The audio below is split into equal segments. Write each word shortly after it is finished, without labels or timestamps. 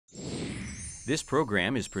This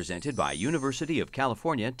program is presented by University of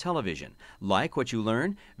California Television. Like what you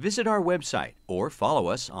learn? Visit our website or follow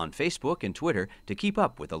us on Facebook and Twitter to keep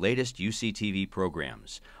up with the latest UCTV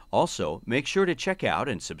programs. Also, make sure to check out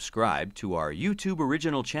and subscribe to our YouTube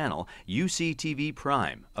original channel, UCTV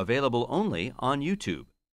Prime, available only on YouTube.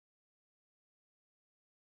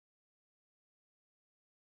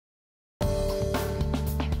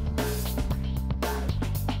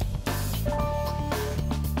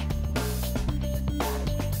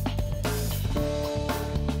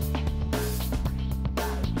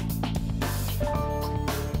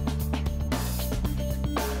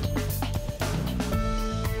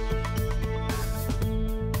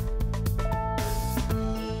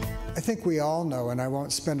 I think we all know, and I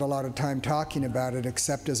won't spend a lot of time talking about it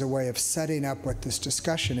except as a way of setting up what this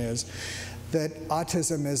discussion is, that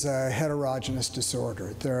autism is a heterogeneous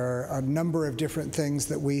disorder. There are a number of different things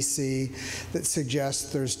that we see that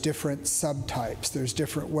suggest there's different subtypes, there's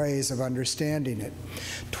different ways of understanding it.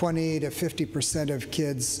 20 to 50% of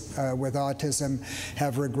kids with autism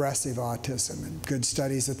have regressive autism, and good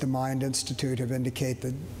studies at the Mind Institute have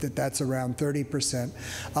indicated that that's around 30%.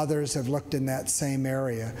 Others have looked in that same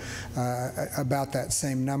area, about that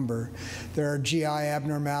same number. There are GI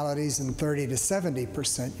abnormalities in 30 to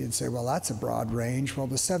 70%. You'd say, well, that's a broad range. Well,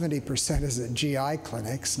 the 70% is at GI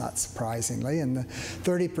clinics, not surprisingly, and the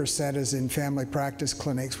 30% is in family practice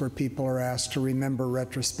clinics where people are asked to remember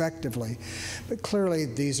retrospectively. But clearly,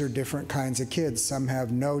 these are different kinds of kids. Some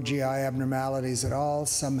have no GI abnormalities at all.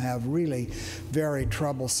 Some have really very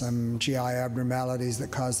troublesome GI abnormalities that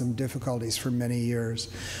cause them difficulties for many years.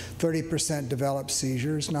 30% develop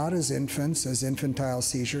seizures, not as infants, as infantile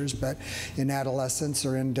seizures, but in adolescence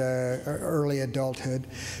or into early adulthood.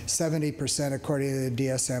 70% according to the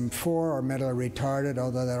DSM-4 are mentally retarded,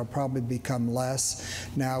 although that'll probably become less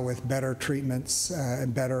now with better treatments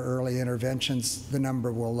and better early interventions. The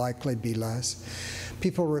number will likely be less.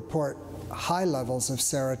 People report high levels of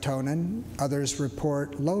serotonin, others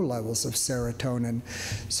report low levels of serotonin.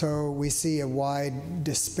 So we see a wide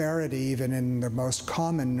disparity even in the most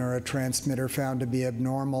common neurotransmitter found to be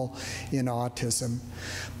abnormal in autism.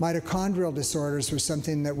 Mitochondrial disorders were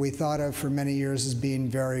something that we thought of for many years as being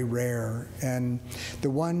very rare, and the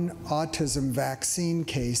one autism vaccine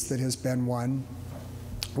case that has been won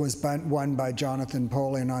was won by Jonathan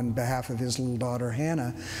Polin on behalf of his little daughter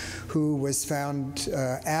Hannah, who was found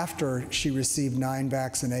after she received 9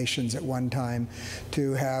 vaccinations at one time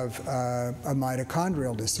to have a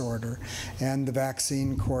mitochondrial disorder. And the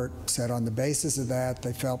vaccine court said on the basis of that,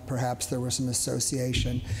 they felt perhaps there was some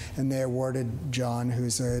association, and they awarded John,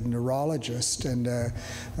 who's a neurologist and an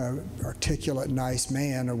articulate, nice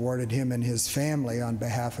man, awarded him and his family on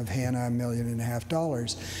behalf of Hannah $1.5 million.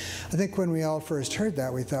 I think when we all first heard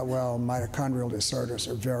that, we thought, well, mitochondrial disorders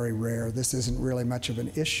are very rare. This isn't really much of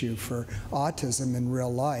an issue for autism in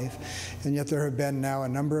real life. And yet there have been now a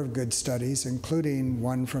number of good studies, including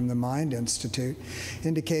one from the Mind Institute,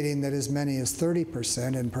 indicating that as many as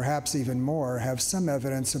 30% and perhaps even more have some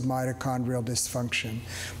evidence of mitochondrial dysfunction.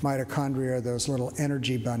 Mitochondria are those little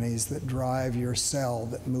energy bunnies that drive your cell,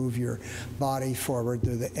 that move your body forward.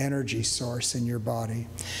 They're the energy source in your body.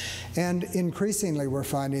 And increasingly, we're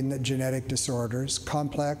finding that genetic disorders,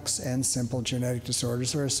 complex and simple genetic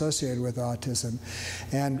disorders, are associated with autism.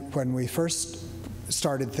 And when we first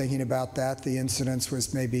started thinking about that, the incidence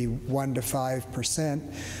was maybe 1 to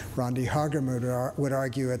 5%. Rondi Hagermuth would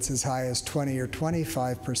argue it's as high as 20 or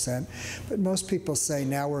 25%. But most people say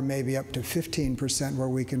now we're maybe up to 15% where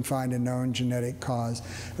we can find a known genetic cause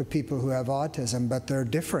of people who have autism, but they're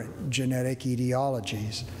different genetic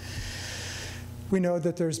etiologies. We know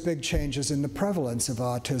that there's big changes in the prevalence of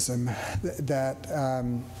autism, that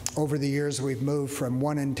over the years we've moved from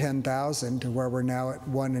 1 in 10,000 to where we're now at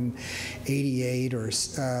 1 in 88, or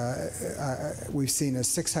we've seen a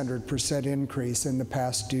 600% increase in the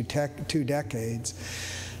past 2 decades.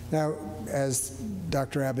 Now, as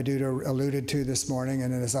Dr. Abaduta alluded to this morning,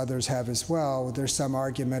 and as others have as well, there's some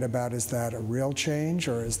argument about, is that a real change,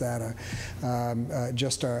 or is that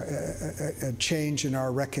just a change in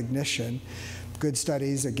our recognition? Good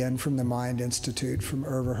studies, again, from the Mind Institute, from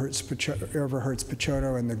Irva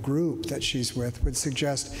Hertz-Picciotto and the group that she's with, would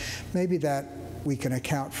suggest maybe that we can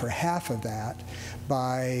account for half of that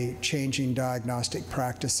by changing diagnostic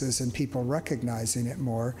practices and people recognizing it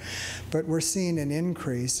more. But we're seeing an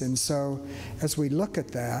increase, and so as we look at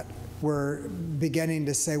that, we're beginning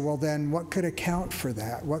to say, well then, what could account for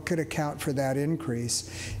that? What could account for that increase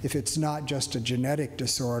if it's not just a genetic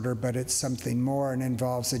disorder, but it's something more and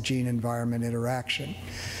involves a gene-environment interaction?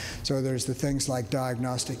 So there's the things like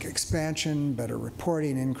diagnostic expansion, better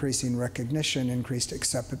reporting, increasing recognition, increased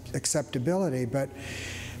acceptability, but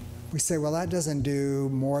we say, well, that doesn't do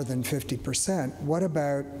more than 50%. What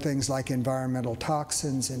about things like environmental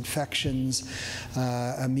toxins, infections,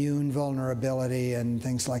 immune vulnerability, and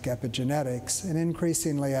things like epigenetics? And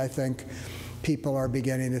increasingly, I think, people are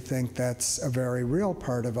beginning to think that's a very real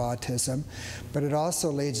part of autism. But it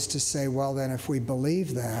also leads to say, well, then if we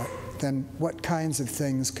believe that, then what kinds of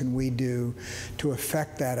things can we do to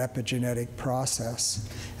affect that epigenetic process?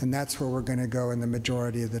 And that's where we're going to go in the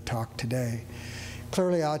majority of the talk today.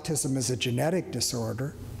 Clearly, autism is a genetic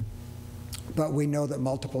disorder, but we know that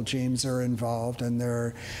multiple genes are involved, and there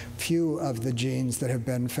are few of the genes that have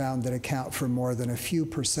been found that account for more than a few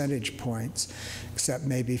percentage points, except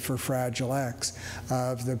maybe for Fragile X,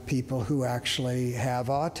 of the people who actually have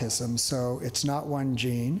autism. So it's not one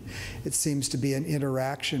gene. It seems to be an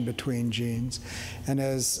interaction between genes. And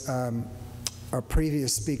as our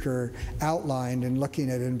previous speaker outlined in looking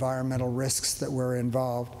at environmental risks that were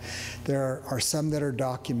involved, there are some that are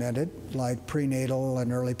documented, like prenatal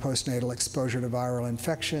and early postnatal exposure to viral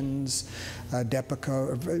infections,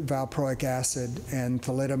 Depakote, valproic acid, and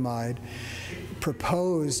thalidomide.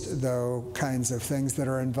 Proposed, though, kinds of things that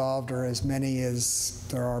are involved are as many as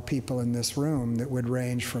there are people in this room, that would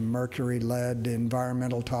range from mercury, lead,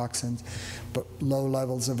 environmental toxins, but low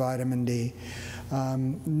levels of vitamin D.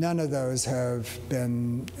 None of those have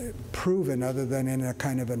been proven other than in a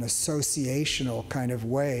kind of an associational kind of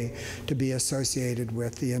way to be associated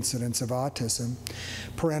with the incidence of autism.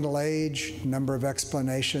 Parental age, number of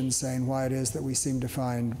explanations saying why it is that we seem to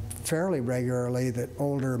find fairly regularly that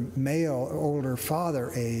older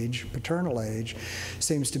father age, paternal age,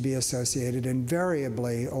 seems to be associated, and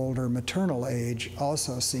variably older maternal age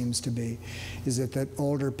also seems to be. Is it that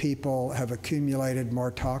older people have accumulated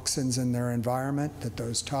more toxins in their environment, that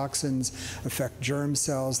those toxins affect germ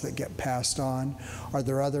cells that get passed on? Are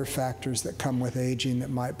there other factors that come with aging that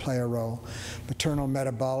might play a role? Maternal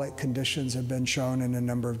metabolic conditions have been shown in a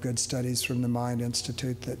number of good studies from the Mind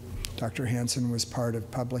Institute that Dr. Hansen was part of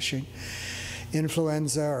publishing.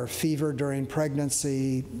 Influenza or fever during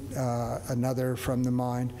pregnancy, another from the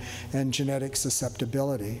Mind, and genetic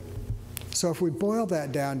susceptibility. So if we boil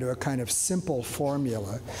that down to a kind of simple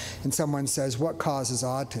formula, and someone says, what causes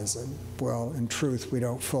autism? Well, in truth, we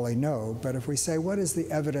don't fully know. But if we say, what is the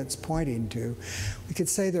evidence pointing to? We could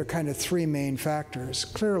say there are kind of three main factors.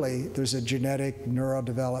 Clearly, there's a genetic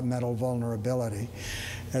neurodevelopmental vulnerability.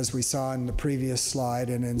 As we saw in the previous slide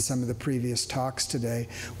and in some of the previous talks today,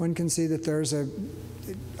 one can see that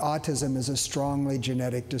autism is a strongly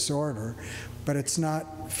genetic disorder, but it's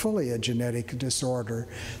not fully a genetic disorder.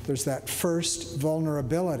 There's that first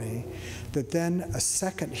vulnerability, that then a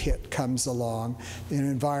second hit comes along, an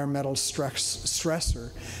environmental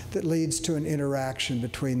stressor that leads to an interaction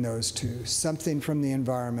between those two. Something from the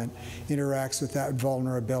environment interacts with that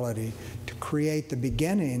vulnerability to create the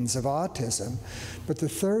beginnings of autism. But the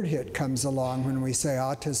third hit comes along when we say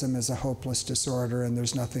autism is a hopeless disorder and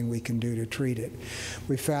there's nothing we can do to treat it.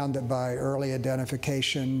 We found that by early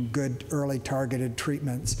identification, good early targeted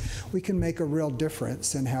treatments, we can make a real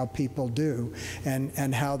difference in how people do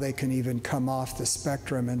and how they can even come off the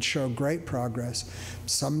spectrum and show great progress,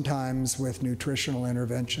 sometimes with nutritional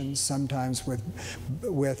interventions, sometimes with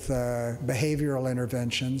behavioral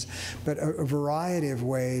interventions, but a variety of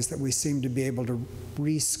ways that we seem to be able to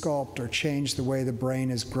resculpt or change the way the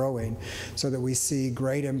brain is growing so that we see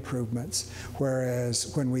great improvements.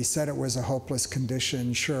 Whereas when we said it was a hopeless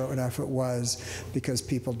condition, sure enough it was, because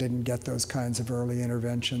people didn't get those kinds of early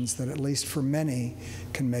interventions that, at least for many,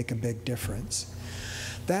 can make a big difference.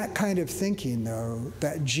 That kind of thinking, though,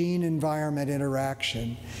 that gene-environment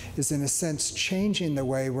interaction, is in a sense changing the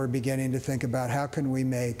way we're beginning to think about how can we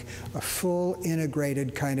make a full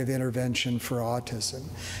integrated kind of intervention for autism.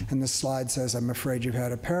 And the slide says, I'm afraid you've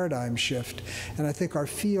had a paradigm shift. And I think our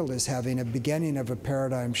field is having a beginning of a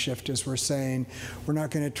paradigm shift as we're saying, we're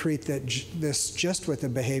not going to treat this just with a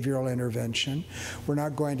behavioral intervention. We're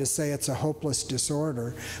not going to say it's a hopeless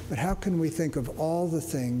disorder. But how can we think of all the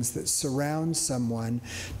things that surround someone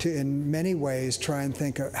to, in many ways, try and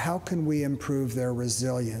think of how can we improve their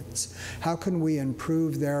resilience? How can we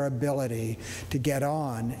improve their ability to get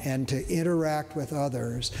on and to interact with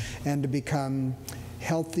others and to become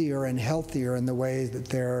healthier and healthier in the way that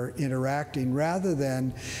they're interacting, rather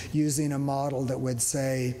than using a model that would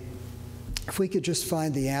say, if we could just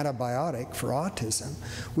find the antibiotic for autism,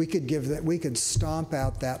 we could stomp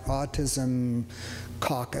out that autism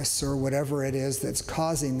caucus or whatever it is that's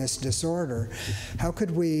causing this disorder. How could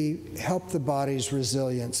we help the body's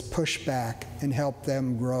resilience push back and help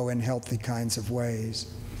them grow in healthy kinds of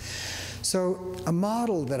ways? So a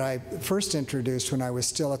model that I first introduced when I was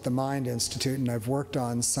still at the Mind Institute, and I've worked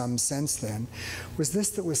on some since then, was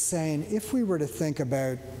this that was saying, if we were to think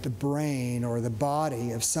about the brain or the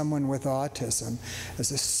body of someone with autism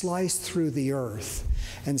as a slice through the earth,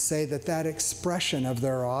 and say that that expression of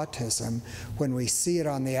their autism, when we see it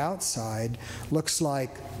on the outside, looks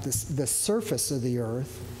like the surface of the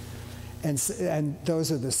earth, and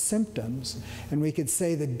those are the symptoms, and we could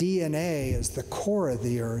say the DNA is the core of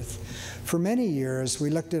the earth. For many years,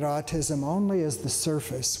 we looked at autism only as the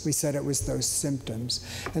surface. We said it was those symptoms,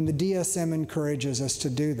 and the DSM encourages us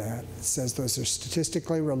to do that. It says those are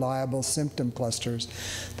statistically reliable symptom clusters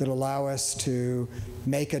that allow us to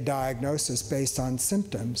make a diagnosis based on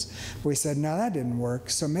symptoms. We said, no, that didn't work,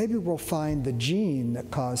 so maybe we'll find the gene that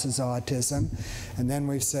causes autism. And then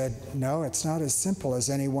we've said, no, it's not as simple as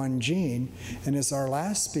any one gene. And as our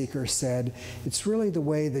last speaker said, it's really the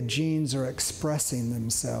way the genes are expressing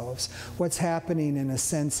themselves, what's happening in a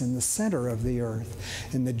sense in the center of the earth,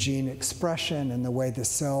 in the gene expression and the way the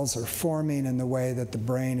cells are forming and the way that the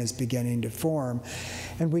brain is beginning to form.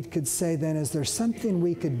 And we could say then, is there something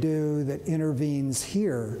we could do that intervenes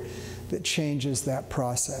here that changes that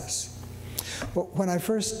process? Well, when I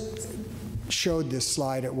first showed this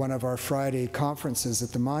slide at one of our Friday conferences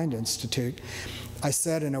at the Mind Institute, I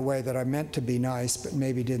said in a way that I meant to be nice, but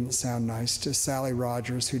maybe didn't sound nice, to Sally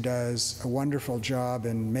Rogers, who does a wonderful job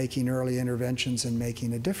in making early interventions and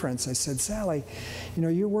making a difference. I said, Sally, you know,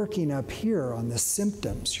 you're working up here on the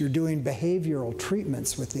symptoms. You're doing behavioral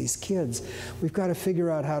treatments with these kids. We've got to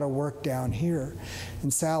figure out how to work down here.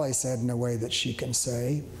 And Sally said in a way that she can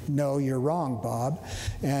say, no, you're wrong, Bob.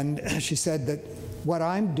 And she said that what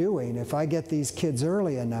I'm doing, if I get these kids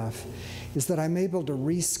early enough, is that I'm able to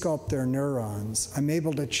resculpt their neurons. I'm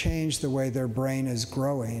able to change the way their brain is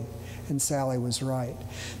growing. And Sally was right.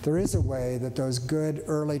 There is a way that those good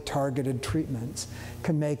early targeted treatments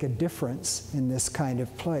can make a difference in this kind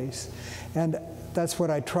of place. And that's what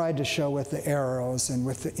I tried to show with the arrows and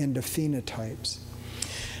with the endophenotypes.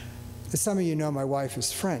 As some of you know, my wife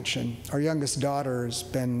is French, and our youngest daughter has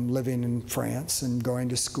been living in France and going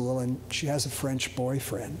to school, and she has a French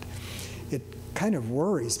boyfriend. It kind of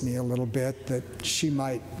worries me a little bit that she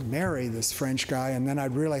might marry this French guy, and then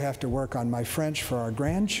I'd really have to work on my French for our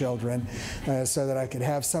grandchildren so that I could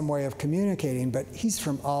have some way of communicating. But he's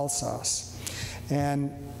from Alsace,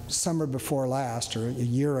 and summer before last, or a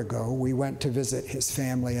year ago, we went to visit his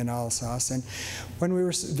family in Alsace, and when we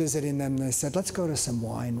were visiting them, they said, let's go to some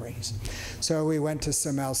wineries. So we went to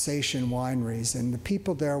some Alsatian wineries, and the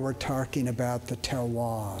people there were talking about the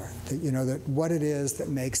terroir, what it is that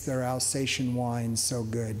makes their Alsatian wines so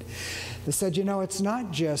good. They said, you know, it's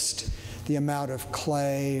not just the amount of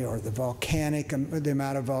clay or the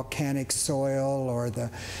amount of volcanic soil or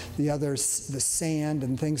the sand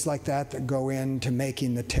and things like that go into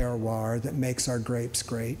making the terroir that makes our grapes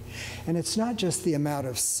great. And it's not just the amount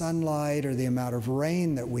of sunlight or the amount of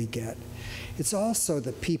rain that we get. It's also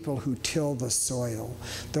the people who till the soil,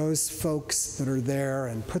 those folks that are there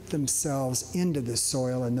and put themselves into the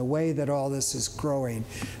soil and the way that all this is growing,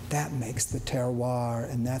 that makes the terroir,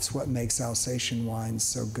 and that's what makes Alsatian wines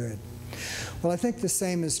so good. Well, I think the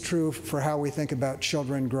same is true for how we think about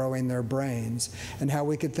children growing their brains and how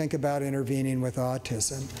we could think about intervening with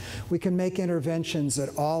autism. We can make interventions at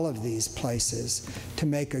all of these places to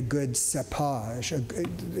make a good cepage,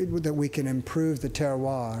 that we can improve the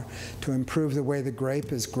terroir, to improve the way the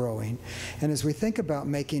grape is growing. And as we think about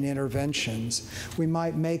making interventions, we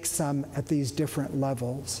might make some at these different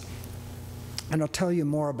levels. And I'll tell you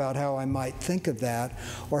more about how I might think of that,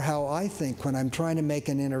 or how I think when I'm trying to make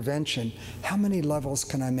an intervention, how many levels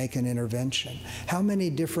can I make an intervention? How many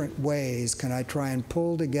different ways can I try and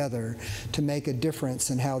pull together to make a difference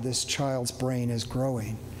in how this child's brain is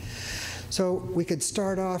growing? So we could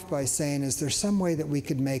start off by saying, is there some way that we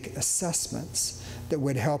could make assessments that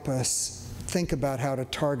would help us think about how to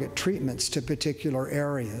target treatments to particular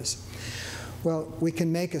areas? Well, we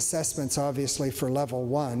can make assessments, obviously, for level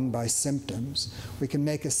 1 by symptoms. We can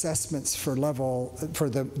make assessments for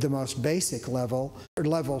the most basic level. For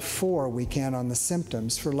level 4, we can on the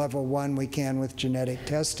symptoms. For level 1, we can with genetic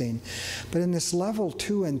testing. But in this level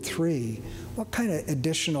 2 and 3, what kind of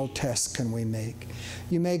additional tests can we make?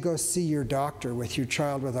 You may go see your doctor with your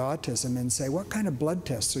child with autism and say, what kind of blood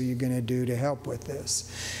tests are you going to do to help with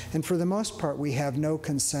this? And for the most part, we have no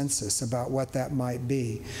consensus about what that might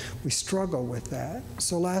be. We struggle with that.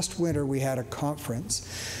 So last winter, we had a conference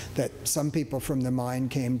that some people from the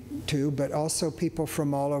Mind came to, but also people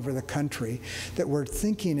from all over the country that were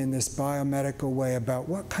thinking in this biomedical way about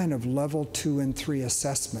what kind of level 2 and 3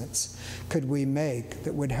 assessments could we make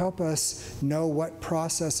that would help us know what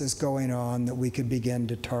process is going on that we could begin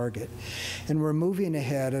to target. And we're moving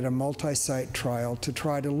ahead at a multi-site trial to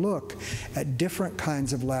try to look at different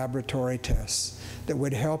kinds of laboratory tests that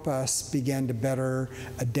would help us begin to better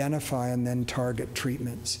identify and then target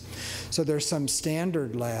treatments. So there's some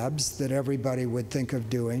standard labs that everybody would think of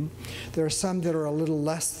doing. There are some that are a little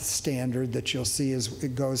less standard that you'll see as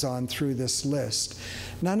it goes on through this list.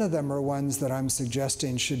 None of them are ones that I'm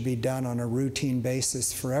suggesting should be done on a routine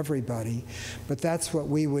basis for everybody, but that's what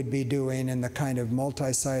we would be doing in the kind of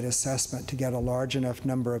multi-site assessment to get a large enough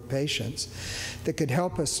number of patients that could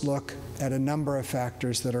help us look at a number of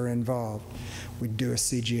factors that are involved. We'd do a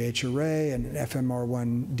CGH array and an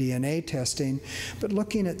FMR1 DNA testing, but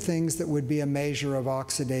looking at things that would be a measure of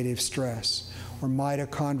oxidative stress or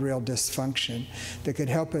mitochondrial dysfunction that could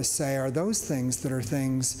help us say, are those things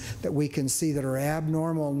that we can see that are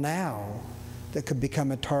abnormal now that could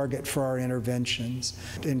become a target for our interventions?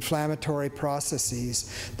 Inflammatory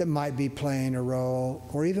processes that might be playing a role,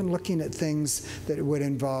 or even looking at things that would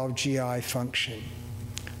involve GI function.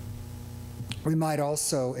 We might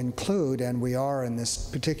also include, and we are in this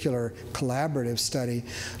particular collaborative study,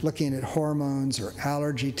 looking at hormones or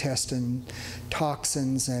allergy testing,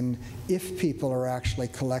 toxins, and if people are actually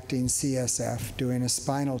collecting CSF, doing a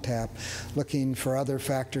spinal tap, looking for other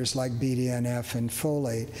factors like BDNF and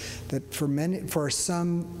folate that for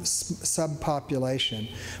some subpopulation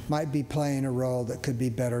might be playing a role that could be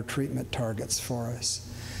better treatment targets for us.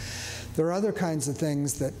 There are other kinds of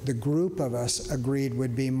things that the group of us agreed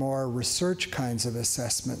would be more research kinds of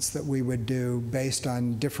assessments that we would do based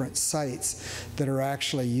on different sites that are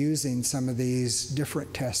actually using some of these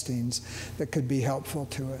different testings that could be helpful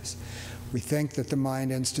to us. We think that the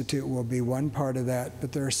Mind Institute will be one part of that,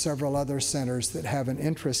 but there are several other centers that have an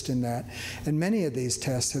interest in that. And many of these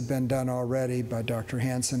tests have been done already by Dr.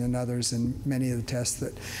 Hansen and others in many of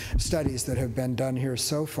the studies that have been done here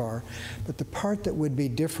so far. But the part that would be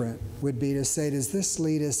different would be to say, does this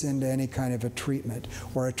lead us into any kind of a treatment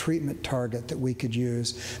or a treatment target that we could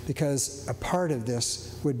use? Because a part of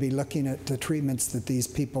this would be looking at the treatments that these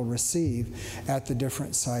people receive at the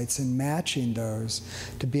different sites and matching those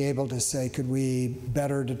to be able to say, could we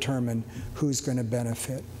better determine who's going to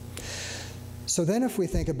benefit? So then if we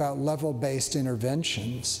think about level-based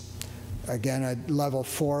interventions, again, level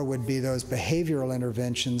 4 would be those behavioral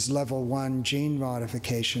interventions, level 1 gene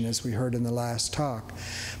modification, as we heard in the last talk.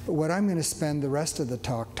 But what I'm going to spend the rest of the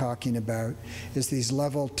talk talking about is these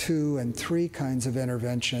level 2 and 3 kinds of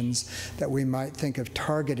interventions that we might think of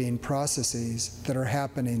targeting processes that are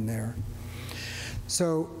happening there.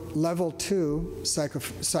 So level 2,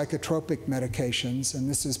 psychotropic medications, and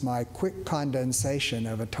this is my quick condensation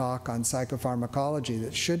of a talk on psychopharmacology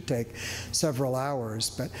that should take several hours,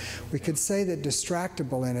 but we could say that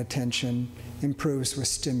distractible inattention improves with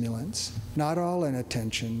stimulants. Not all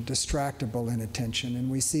inattention, distractible inattention, and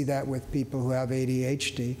we see that with people who have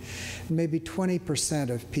ADHD. Maybe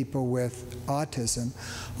 20% of people with autism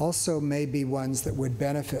also may be ones that would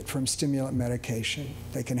benefit from stimulant medication.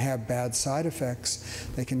 They can have bad side effects.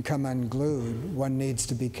 They can come unglued. One needs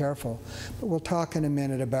to be careful. But we'll talk in a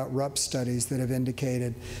minute about RUP studies that have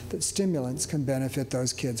indicated that stimulants can benefit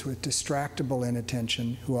those kids with distractible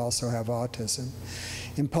inattention who also have autism.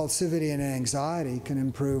 Impulsivity and anxiety can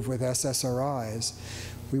improve with SSRIs.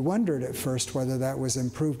 We wondered at first whether that was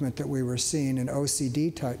improvement that we were seeing in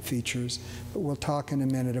OCD-type features, but we'll talk in a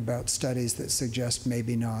minute about studies that suggest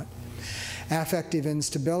maybe not. Affective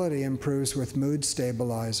instability improves with mood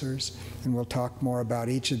stabilizers, and we'll talk more about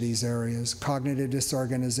each of these areas. Cognitive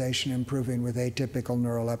disorganization improving with atypical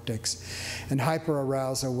neuroleptics, and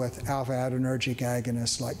hyperarousal with alpha-adrenergic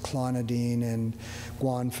agonists like clonidine and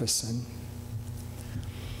guanfacine.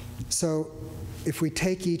 So if we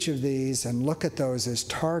take each of these and look at those as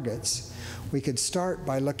targets, we could start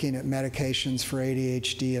by looking at medications for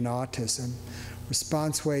ADHD and autism.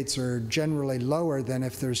 Response rates are generally lower than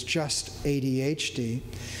if there's just ADHD,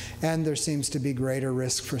 and there seems to be greater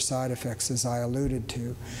risk for side effects, as I alluded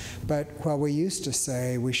to. But while we used to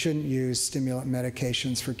say we shouldn't use stimulant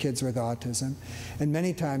medications for kids with autism, and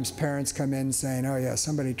many times parents come in saying, oh yeah,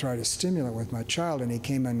 somebody tried a stimulant with my child and he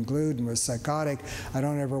came unglued and was psychotic, I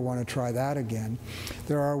don't ever want to try that again.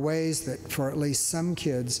 There are ways that for at least some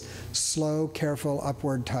kids, slow, careful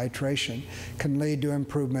upward titration can lead to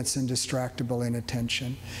improvements in distractible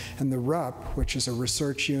inattention. And the RUP, which is a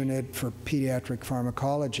research unit for pediatric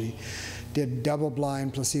pharmacology, did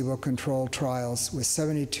double-blind placebo-controlled trials with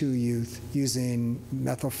 72 youth using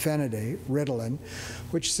methylphenidate, Ritalin,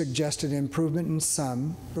 which suggested improvement in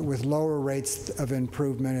some, but with lower rates of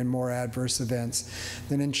improvement and more adverse events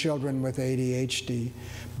than in children with ADHD.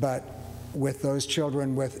 But with those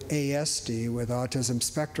children with ASD, with autism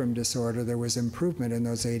spectrum disorder, there was improvement in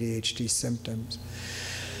those ADHD symptoms.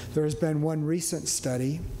 There's been one recent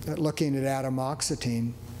study looking at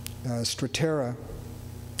atomoxetine, Strattera,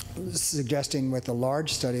 suggesting with a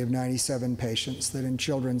large study of 97 patients that in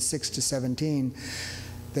children 6 to 17,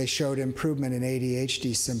 they showed improvement in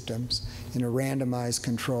ADHD symptoms in a randomized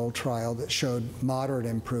controlled trial that showed moderate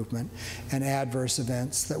improvement and adverse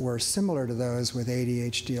events that were similar to those with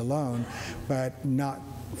ADHD alone, but not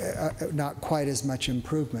quite as much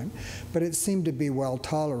improvement. But it seemed to be well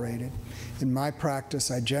tolerated. In my practice,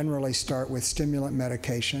 I generally start with stimulant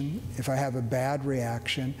medication. If I have a bad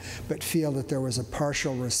reaction but feel that there was a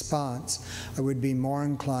partial response, I would be more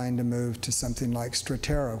inclined to move to something like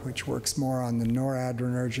Strattera, which works more on the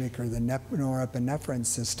noradrenergic or the norepinephrine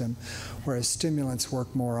system, whereas stimulants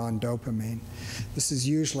work more on dopamine. This is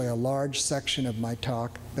usually a large section of my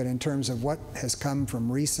talk, but in terms of what has come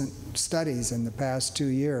from recent studies in the past 2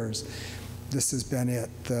 years, this has been it,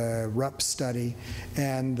 the RUP study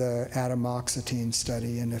and the atomoxetine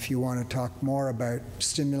study. And if you want to talk more about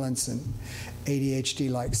stimulants and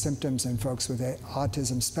ADHD-like symptoms in folks with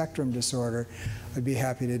autism spectrum disorder, I'd be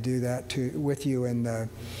happy to do that with you in the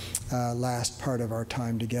last part of our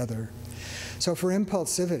time together. So for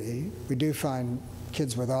impulsivity, we do find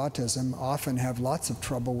kids with autism often have lots of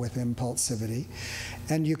trouble with impulsivity.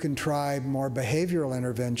 And you can try more behavioral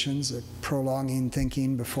interventions, prolonging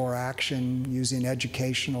thinking before action, using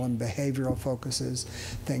educational and behavioral focuses,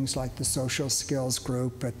 things like the social skills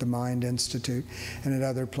group at the Mind Institute and at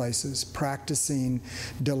other places, practicing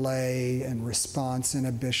delay and response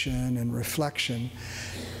inhibition and reflection.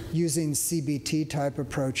 Using CBT-type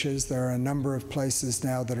approaches. There are a number of places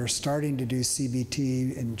now that are starting to do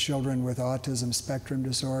CBT in children with autism spectrum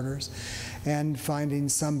disorders and finding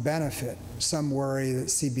some benefit. Some worry that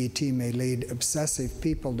CBT may lead obsessive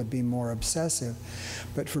people to be more obsessive.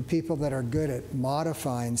 But for people that are good at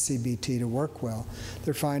modifying CBT to work well,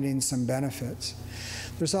 they're finding some benefits.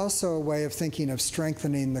 There's also a way of thinking of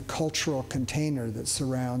strengthening the cultural container that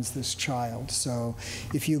surrounds this child. So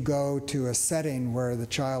if you go to a setting where the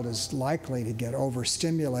child is likely to get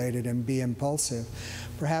overstimulated and be impulsive,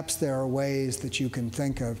 perhaps there are ways that you can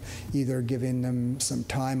think of either giving them some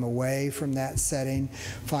time away from that setting,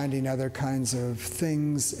 finding other kinds of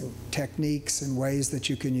things, and techniques and ways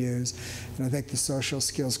that you can use. And I think the social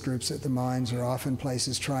skills groups at the Minds are often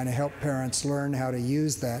places trying to help parents learn how to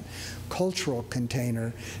use that cultural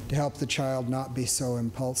container to help the child not be so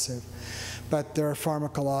impulsive. But there are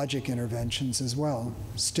pharmacologic interventions as well.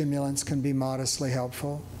 Stimulants can be modestly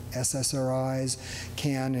helpful. SSRIs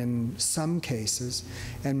can in some cases,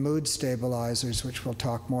 and mood stabilizers, which we'll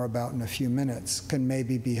talk more about in a few minutes, can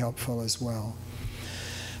maybe be helpful as well.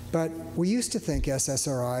 But we used to think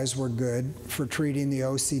SSRIs were good for treating the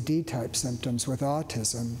OCD-type symptoms with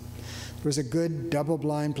autism. There was a good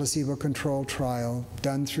double-blind placebo-controlled trial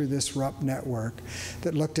done through this RUP network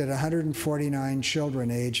that looked at 149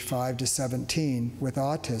 children aged 5 to 17 with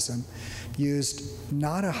autism, used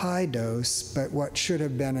not a high dose, but what should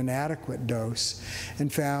have been an adequate dose,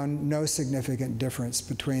 and found no significant difference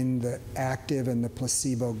between the active and the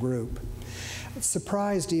placebo group. It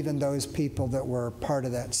surprised even those people that were part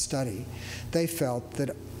of that study. They felt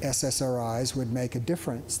that SSRIs would make a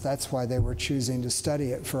difference. That's why they were choosing to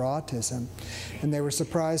study it for autism. And they were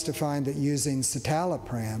surprised to find that using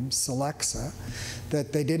citalopram, Celexa,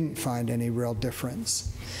 that they didn't find any real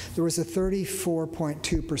difference. There was a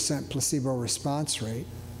 34.2% placebo response rate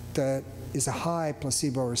that is a high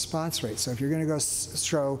placebo response rate. So if you're going to go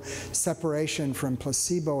show separation from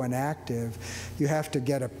placebo and active, you have to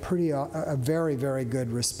get a very, very good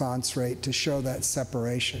response rate to show that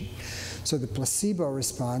separation. So the placebo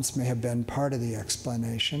response may have been part of the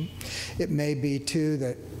explanation. It may be, too,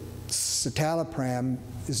 that citalopram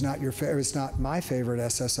is not my favorite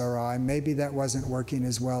SSRI. Maybe that wasn't working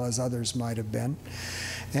as well as others might have been.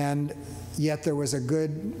 And yet there was a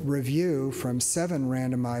good review from 7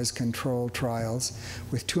 randomized controlled trials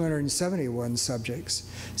with 271 subjects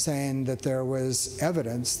saying that there was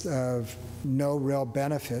evidence of no real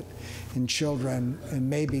benefit in children and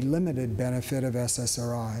maybe limited benefit of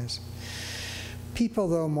SSRIs. People,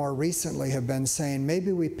 though, more recently have been saying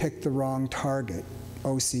maybe we picked the wrong target,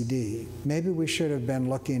 OCD. Maybe we should have been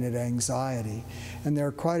looking at anxiety. And there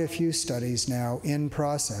are quite a few studies now in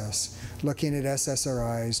process looking at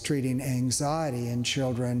SSRIs treating anxiety in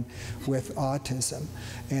children with autism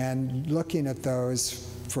and looking at those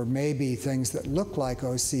for maybe things that look like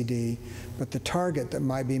OCD, but the target that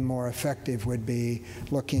might be more effective would be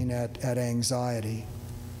looking at anxiety.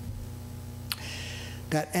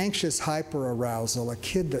 That anxious hyperarousal, a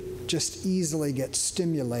kid that just easily gets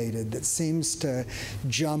stimulated, that seems to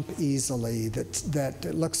jump easily,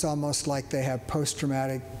 that looks almost like they have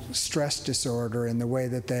post-traumatic stress disorder in the way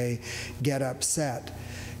that they get upset,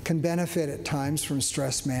 can benefit at times from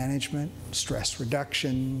stress management, stress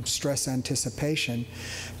reduction, stress anticipation,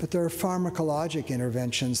 but there are pharmacologic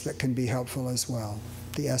interventions that can be helpful as well.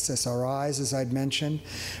 The SSRIs, as I'd mentioned,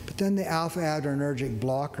 but then the alpha-adrenergic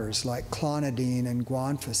blockers like clonidine and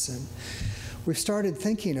guanfacine. We've started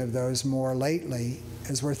thinking of those more lately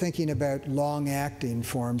as we're thinking about long-acting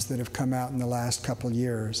forms that have come out in the last couple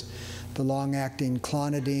years. The long-acting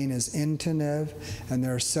clonidine is Intinib, and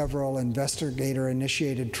there are several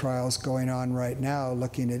investigator-initiated trials going on right now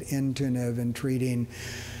looking at Intinib and treating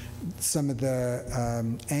some of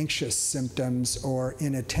the anxious symptoms or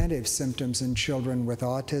inattentive symptoms in children with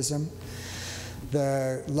autism.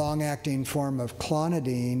 The long-acting form of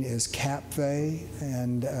clonidine is Capvey,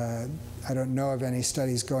 and I don't know of any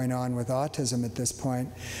studies going on with autism at this point,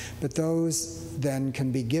 but those then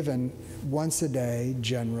can be given once a day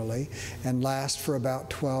generally and last for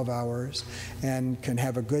about 12 hours and can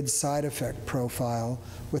have a good side effect profile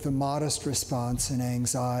with a modest response in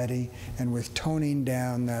anxiety and with toning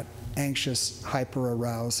down that anxious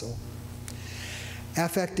hyperarousal.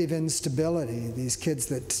 Affective instability, these kids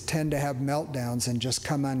that tend to have meltdowns and just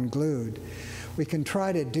come unglued. We can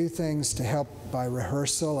try to do things to help by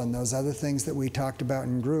rehearsal and those other things that we talked about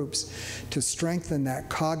in groups to strengthen that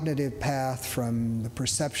cognitive path from the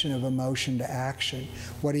perception of emotion to action.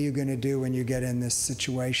 What are you going to do when you get in this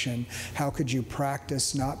situation? How could you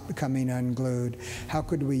practice not becoming unglued? How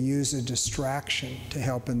could we use a distraction to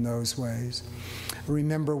help in those ways? I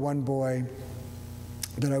remember one boy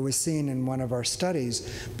that I was seeing in one of our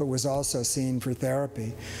studies, but was also seen for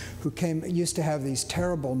therapy, who used to have these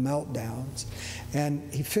terrible meltdowns.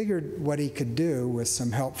 And he figured what he could do with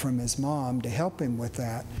some help from his mom to help him with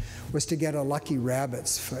that was to get a lucky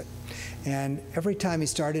rabbit's foot. And every time he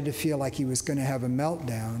started to feel like he was going to have a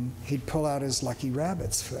meltdown, he'd pull out his lucky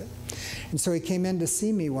rabbit's foot. And so he came in to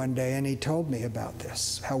see me one day and he told me about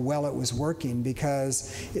this, how well it was working,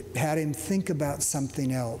 because it had him think about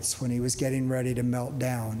something else when he was getting ready to melt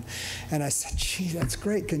down. And I said, gee, that's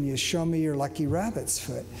great. Can you show me your lucky rabbit's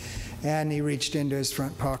foot? And he reached into his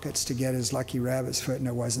front pockets to get his lucky rabbit's foot, and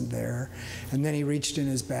it wasn't there. And then he reached in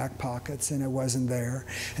his back pockets, and it wasn't there.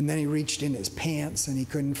 And then he reached in his pants, and he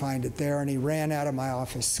couldn't find it there. And he ran out of my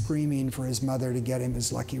office screaming for his mother to get him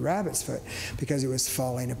his lucky rabbit's foot because it was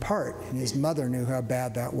falling apart. And his mother knew how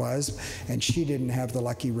bad that was, and she didn't have the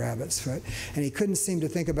lucky rabbit's foot. And he couldn't seem to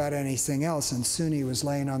think about anything else, and soon he was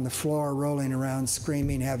laying on the floor, rolling around,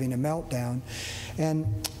 screaming, having a meltdown.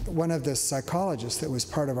 And one of the psychologists that was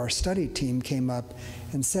part of our study team came up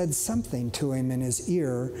and said something to him in his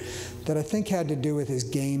ear that I think had to do with his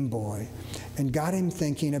Game Boy, and got him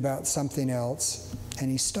thinking about something else, and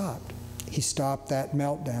he stopped. He stopped that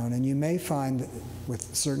meltdown. And you may find that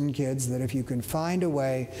with certain kids that if you can find a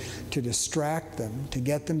way to distract them, to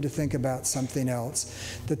get them to think about something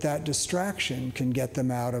else, that distraction can get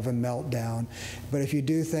them out of a meltdown. But if you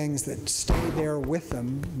do things that stay there with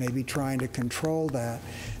them, maybe trying to control that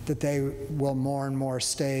they will more and more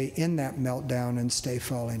stay in that meltdown and stay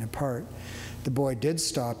falling apart. The boy did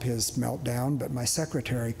stop his meltdown, but my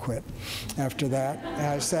secretary quit after that. And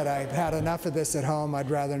I said, I've had enough of this at home.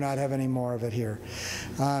 I'd rather not have any more of it here.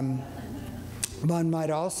 One might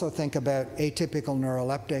also think about atypical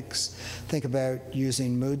neuroleptics, think about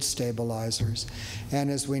using mood stabilizers. And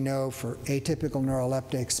as we know, for atypical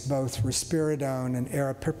neuroleptics, both risperidone and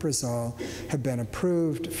aripiprazole have been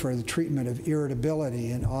approved for the treatment of irritability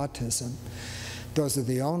in autism. Those are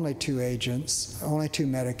the only two agents, only two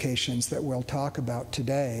medications that we'll talk about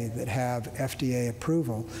today that have FDA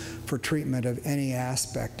approval for treatment of any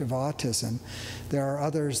aspect of autism. There are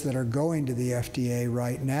others that are going to the FDA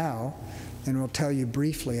right now, and we'll tell you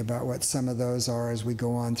briefly about what some of those are as we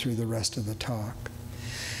go on through the rest of the talk.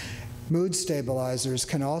 Mood stabilizers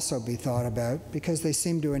can also be thought about because they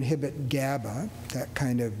seem to inhibit GABA, that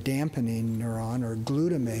kind of dampening neuron, or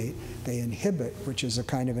glutamate they inhibit, which is a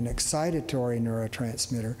kind of an excitatory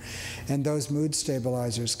neurotransmitter, and those mood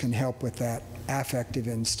stabilizers can help with that affective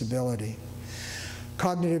instability.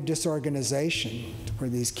 Cognitive disorganization, where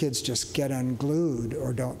these kids just get unglued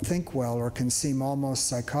or don't think well or can seem almost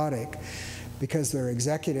psychotic because their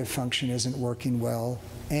executive function isn't working well,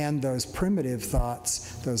 and those primitive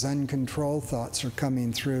thoughts, those uncontrolled thoughts are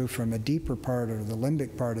coming through from a deeper part or the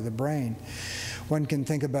limbic part of the brain. One can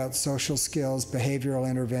think about social skills, behavioral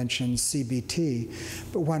interventions,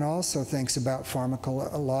 CBT, but one also thinks about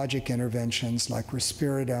pharmacologic interventions like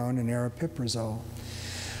risperidone and aripiprazole.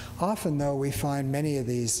 Often, though, we find many of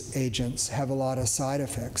these agents have a lot of side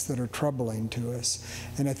effects that are troubling to us,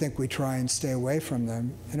 and I think we try and stay away from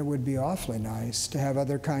them, and it would be awfully nice to have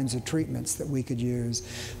other kinds of treatments that we could use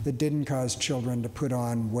that didn't cause children to put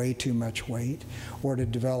on way too much weight, or to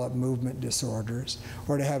develop movement disorders,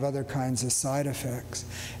 or to have other kinds of side effects.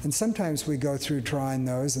 And sometimes we go through trying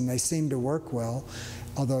those, and they seem to work well,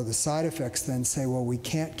 although the side effects then say, well, we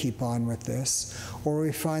can't keep on with this, or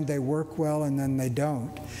we find they work well and then they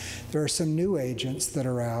don't. There are some new agents that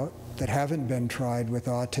are out that haven't been tried with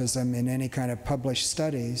autism in any kind of published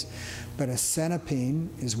studies, but asenapine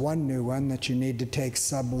is one new one that you need to take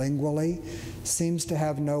sublingually. Seems to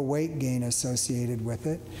have no weight gain associated with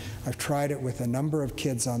it. I've tried it with a number of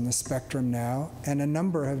kids on the spectrum now, and a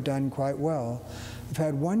number have done quite well. I've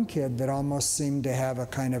had one kid that almost seemed to have a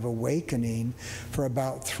kind of awakening for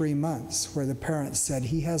about 3 months, where the parents said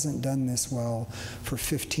he hasn't done this well for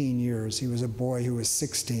 15 years. He was a boy who was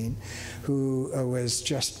 16, who was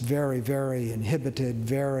just very, very inhibited,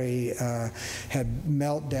 had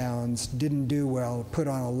meltdowns, didn't do well, put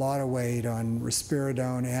on a lot of weight on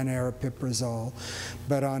risperidone and aripiprazole.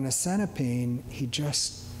 But on asenapine, he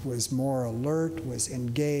just was more alert, was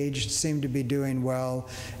engaged, seemed to be doing well,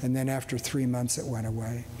 and then after 3 months it went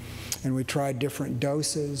away. And we tried different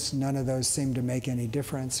doses. None of those seemed to make any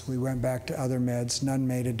difference. We went back to other meds. None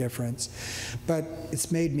made a difference. But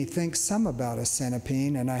it's made me think some about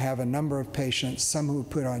asenapine, and I have a number of patients, some who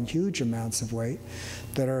put on huge amounts of weight,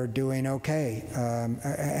 that are doing okay,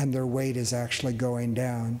 and their weight is actually going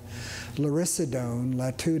down. Laricidone,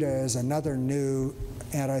 Latuda, is another new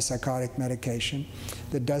antipsychotic medication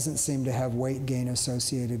that doesn't seem to have weight gain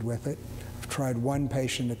associated with it. I've tried one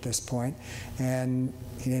patient at this point, and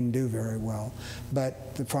he didn't do very well.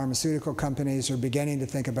 But the pharmaceutical companies are beginning to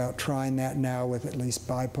think about trying that now with at least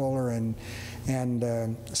bipolar and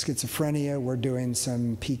schizophrenia. We're doing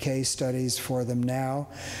some PK studies for them now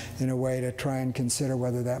in a way to try and consider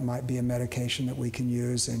whether that might be a medication that we can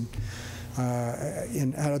use in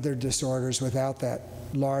other disorders without that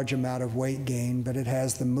large amount of weight gain, but it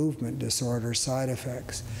has the movement disorder side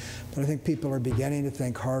effects. But I think people are beginning to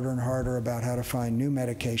think harder and harder about how to find new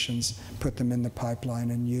medications, put them in the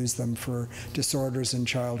pipeline, and use them for disorders in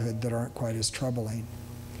childhood that aren't quite as troubling.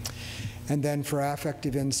 And then for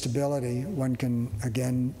affective instability, one can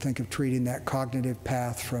again think of treating that cognitive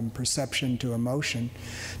path from perception to emotion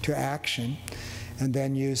to action, and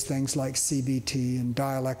then use things like CBT and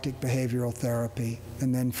dialectic behavioral therapy,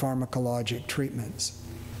 and then pharmacologic treatments.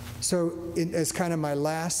 So as kind of my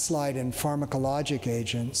last slide in pharmacologic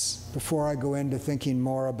agents, before I go into thinking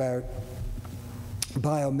more about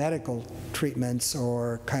biomedical treatments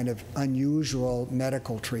or kind of unusual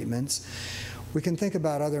medical treatments, we can think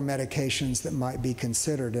about other medications that might be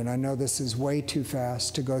considered. And I know this is way too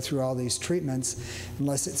fast to go through all these treatments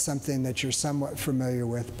unless it's something that you're somewhat familiar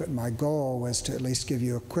with, but my goal was to at least give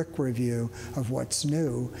you a quick review of what's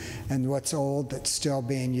new and what's old that's still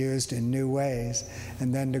being used in new ways,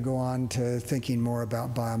 and then to go on to thinking more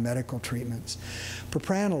about biomedical treatments.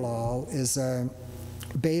 Propranolol is a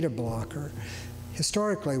beta blocker.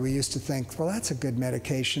 Historically, we used to think, well, that's a good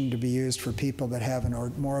medication to be used for people that have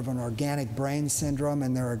more of an organic brain syndrome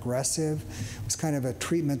and they're aggressive. It was kind of a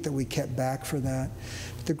treatment that we kept back for that.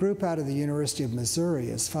 But the group out of the University of Missouri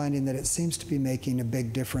is finding that it seems to be making a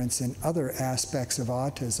big difference in other aspects of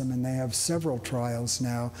autism, and they have several trials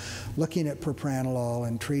now looking at propranolol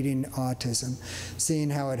and treating autism, seeing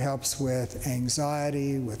how it helps with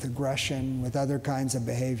anxiety, with aggression, with other kinds of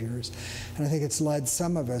behaviors. And I think it's led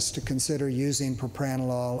some of us to consider using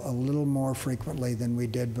propranolol a little more frequently than we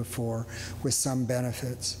did before, with some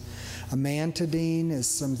benefits. Amantadine is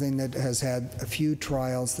something that has had a few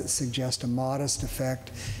trials that suggest a modest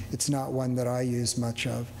effect. It's not one that I use much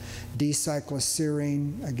of.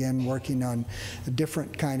 D-cycloserine, again working on a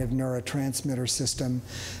different kind of neurotransmitter system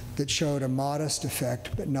that showed a modest effect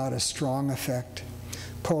but not a strong effect.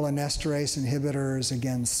 Cholinesterase inhibitors,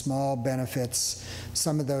 again, small benefits.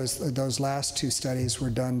 Some of those last two studies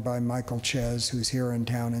were done by Michael Ches, who's here in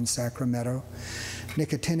town in Sacramento.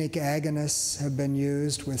 Nicotinic agonists have been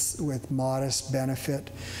used with modest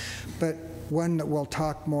benefit, but one that we'll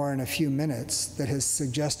talk more in a few minutes that has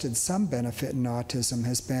suggested some benefit in autism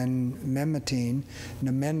has been memantine,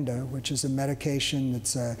 Namenda, which is a medication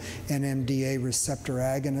that's a NMDA receptor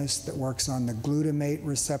agonist that works on the glutamate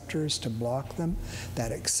receptors to block them,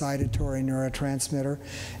 that excitatory neurotransmitter,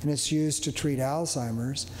 and it's used to treat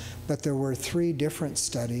Alzheimer's. But there were 3 different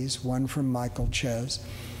studies, one from Michael Ches,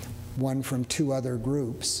 one from 2 other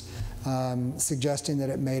groups, suggesting that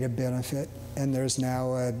it made a benefit. And there's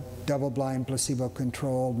now a double-blind,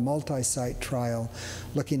 placebo-controlled, multi-site trial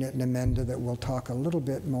looking at Namenda that we'll talk a little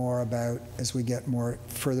bit more about as we get more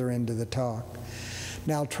further into the talk.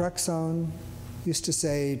 Naltrexone, used to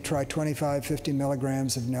say try 25, 50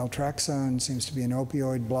 milligrams of naltrexone, seems to be an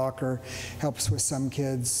opioid blocker, helps with some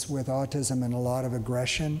kids with autism and a lot of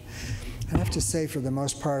aggression. I have to say, for the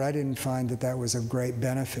most part, I didn't find that that was of great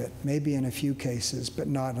benefit, maybe in a few cases, but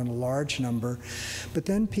not in a large number. But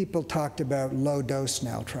then people talked about low-dose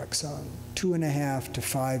naltrexone, 2.5 to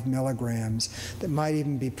 5 milligrams, that might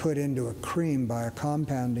even be put into a cream by a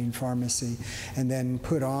compounding pharmacy and then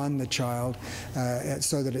put on the child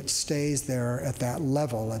so that it stays there at that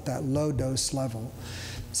level, at that low-dose level.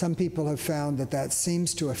 Some people have found that that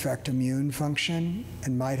seems to affect immune function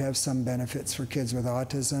and might have some benefits for kids with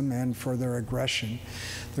autism and for their aggression.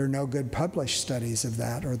 There are no good published studies of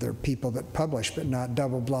that, or there are people that publish but not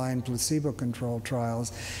double-blind, placebo-controlled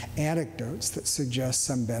trials, anecdotes that suggest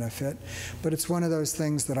some benefit. But it's one of those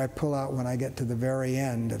things that I pull out when I get to the very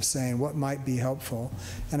end of saying what might be helpful.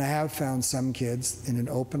 And I have found some kids in an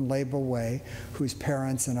open label way whose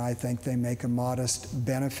parents and I think they make a modest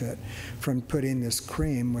benefit from putting this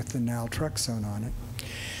cream with the naltrexone on it.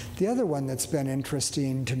 The other one that's been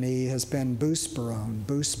interesting to me has been buspirone.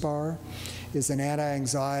 Buspar is an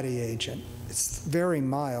anti-anxiety agent. It's very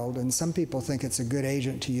mild, and some people think it's a good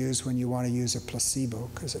agent to use when you want to use a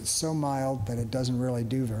placebo, because it's so mild that it doesn't really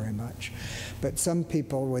do very much. But some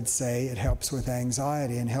people would say it helps with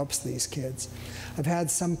anxiety and helps these kids. I've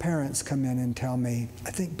had some parents come in and tell me,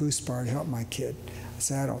 I think Buspar helped my kid. I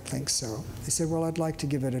said, I don't think so. They said, well, I'd like to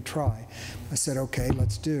give it a try. I said, okay,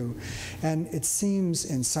 let's do. And it seems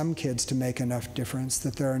in some kids to make enough difference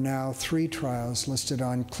that there are now 3 trials listed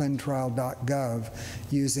on clintrial.gov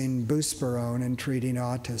using buspirone in treating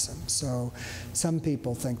autism. So some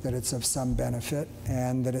people think that it's of some benefit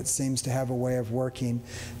and that it seems to have a way of working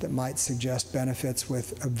that might suggest benefits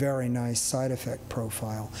with a very nice side effect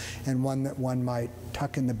profile, and one that one might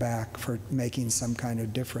tuck in the back for making some kind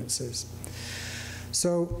of differences.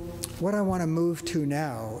 So what I want to move to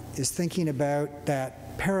now is thinking about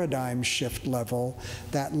that paradigm shift level,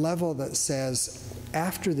 that level that says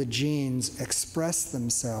after the genes express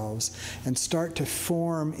themselves and start to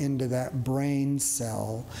form into that brain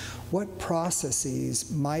cell, what processes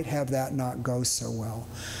might have that not go so well?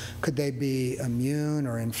 Could they be immune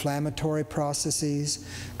or inflammatory processes?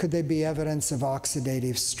 Could they be evidence of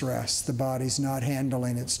oxidative stress, the body's not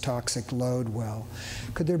handling its toxic load well?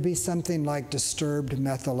 Could there be something like disturbed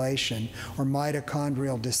methylation or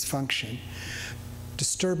mitochondrial dysfunction?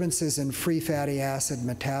 Disturbances in free fatty acid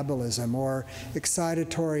metabolism, or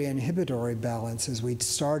excitatory inhibitory balance, as we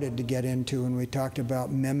started to get into when we talked about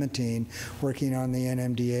memetine working on the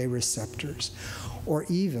NMDA receptors, or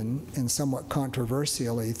even, and somewhat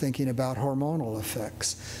controversially, thinking about hormonal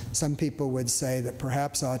effects. Some people would say that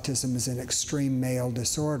perhaps autism is an extreme male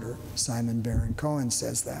disorder. Simon Baron-Cohen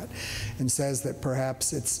says that, and says that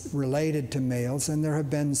perhaps it's related to males, and there have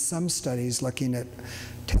been some studies looking at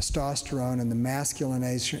testosterone and the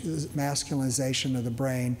masculinization of the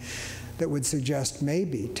brain that would suggest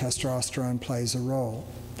maybe testosterone plays a role.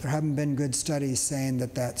 There haven't been good studies saying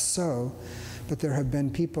that that's so, but there have been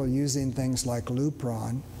people using things like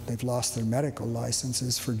Lupron. They've lost their medical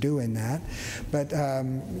licenses for doing that, but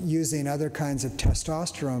using other kinds of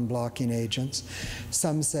testosterone blocking agents.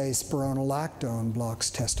 Some say spironolactone blocks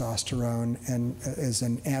testosterone and is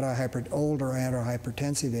an older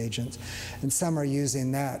antihypertensive agent, and some are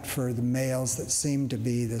using that for the males that seem to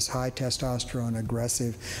be this high testosterone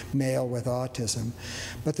aggressive male with autism.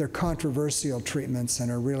 But they're controversial treatments and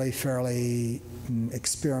are really fairly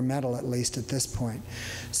experimental, at least at this point.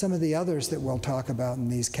 Some of the others that we'll talk about in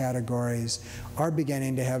these categories are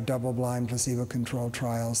beginning to have double-blind, placebo-controlled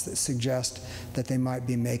trials that suggest that they might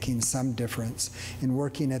be making some difference in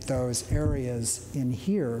working at those areas in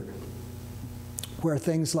here where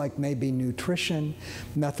things like maybe nutrition,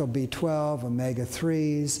 methyl B12,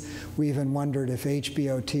 omega-3s, we even wondered if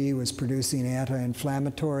HBOT was producing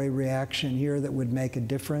anti-inflammatory reaction here that would make a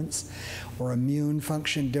difference, or immune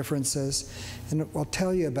function differences. And I'll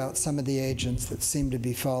tell you about some of the agents that seem to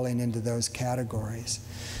be falling into those categories.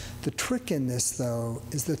 The trick in this, though,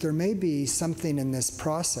 is that there may be something in this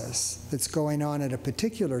process that's going on at a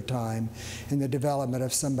particular time in the development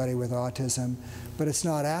of somebody with autism, but it's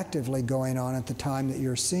not actively going on at the time that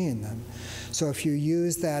you're seeing them. So if you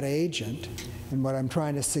use that agent, and what I'm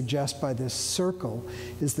trying to suggest by this circle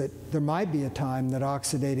is that there might be a time that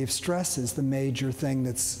oxidative stress is the major thing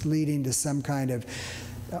that's leading to some kind of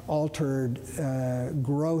altered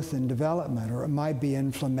growth and development, or it might be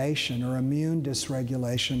inflammation or immune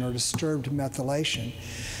dysregulation or disturbed methylation.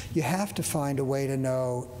 You have to find a way to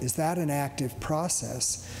know, is that an active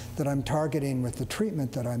process that I'm targeting with the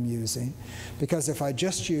treatment that I'm using? Because if I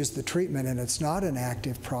just use the treatment and it's not an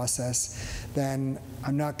active process, then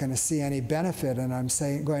I'm not going to see any benefit, and I'm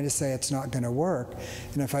going to say it's not going to work.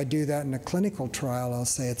 And if I do that in a clinical trial, I'll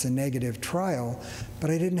say it's a negative trial, but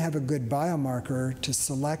I didn't have a good biomarker to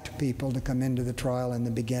select people to come into the trial in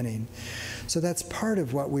the beginning. So that's part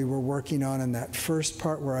of what we were working on in that first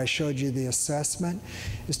part where I showed you the assessment,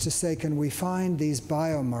 is to say, can we find these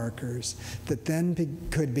biomarkers that then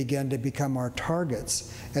could begin to become our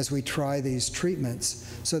targets as we try these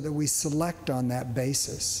treatments, so that we select on that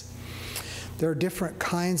basis. There are different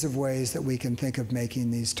kinds of ways that we can think of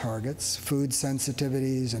making these targets: food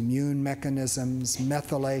sensitivities, immune mechanisms,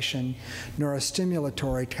 methylation,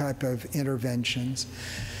 neurostimulatory type of interventions.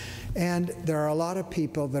 And there are a lot of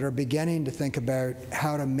people that are beginning to think about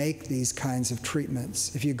how to make these kinds of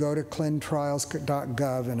treatments. If you go to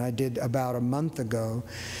clinicaltrials.gov, and I did about a month ago,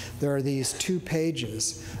 there are these 2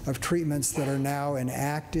 pages of treatments that are now in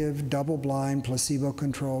active, double-blind,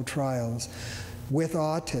 placebo-controlled trials with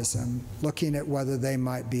autism, looking at whether they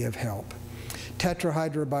might be of help.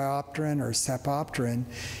 Tetrahydrobiopterin, or sapopterin,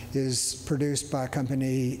 is produced by a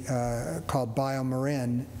company called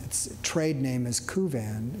Biomedical. Its trade name is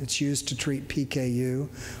Kuvan. It's used to treat PKU.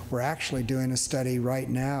 We're actually doing a study right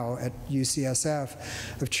now at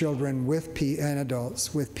UCSF of children and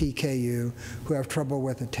adults with PKU who have trouble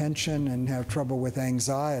with attention and have trouble with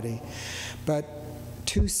anxiety. But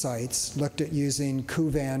 2 sites looked at using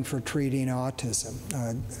Kuvan for treating autism.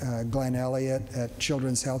 Glenn Elliott at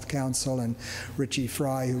Children's Health Council and Richie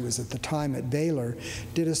Fry, who was at the time at Baylor,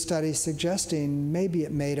 did a study suggesting maybe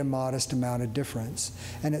it made a modest amount of difference,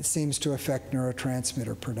 and it seems to affect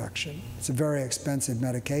neurotransmitter production. It's a very expensive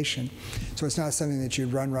medication, so it's not something that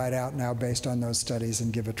you'd run right out now based on those studies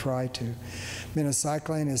and give a try to.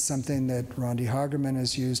 Minocycline is something that Rondi Hagerman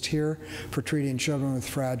has used here for treating children with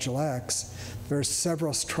Fragile X. There are several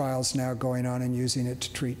trials now going on in using it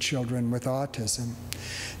to treat children with autism.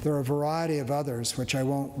 There are a variety of others, which I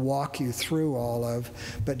won't walk you through all of,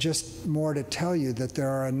 but just more to tell you that there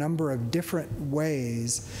are a number of different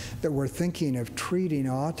ways that we're thinking of treating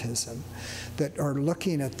autism that are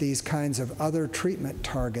looking at these kinds of other treatment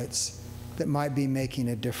targets that might be making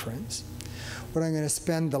a difference. What I'm going to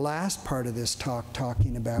spend the last part of this talk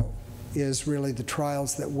talking about is really the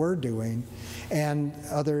trials that we're doing and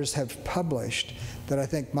others have published that I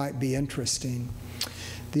think might be interesting.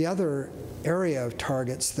 The other area of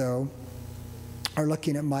targets, though, are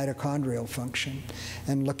looking at mitochondrial function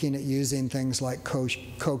and looking at using things like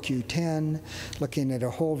CoQ10, looking at a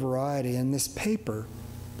whole variety. In this paper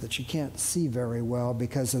that you can't see very well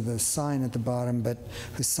because of the sign at the bottom, but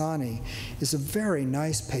Husani, is a very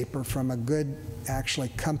nice paper from a good,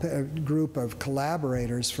 actually, a group of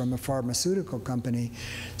collaborators from a pharmaceutical company,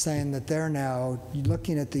 saying that they're now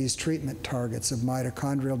looking at these treatment targets of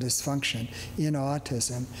mitochondrial dysfunction in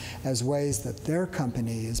autism as ways that their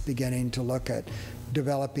company is beginning to look at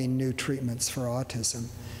developing new treatments for autism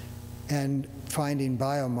and finding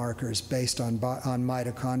biomarkers based on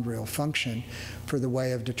mitochondrial function for the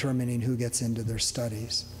way of determining who gets into their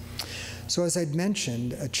studies. So as I'd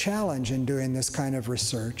mentioned, a challenge in doing this kind of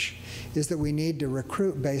research is that we need to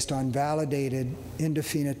recruit based on validated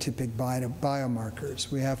endophenotypic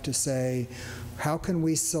biomarkers. We have to say, how can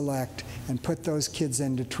we select and put those kids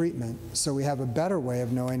into treatment so we have a better way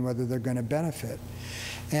of knowing whether they're going to benefit?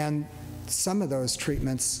 And some of those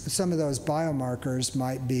treatments, some of those biomarkers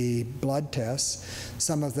might be blood tests.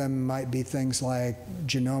 Some of them might be things like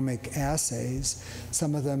genomic assays.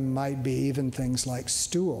 Some of them might be even things like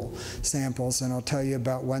stool samples. And I'll tell you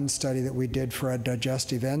about one study that we did for a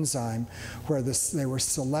digestive enzyme where they were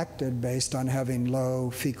selected based on having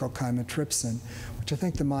low fecal chymotrypsin, which I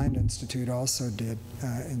think the Mind Institute also did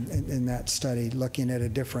in that study, looking at a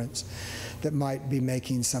difference that might be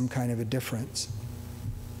making some kind of a difference.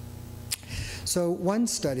 So one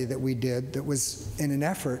study that we did that was in an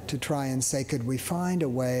effort to try and say, could we find a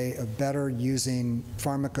way of better using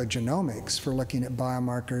pharmacogenomics for looking at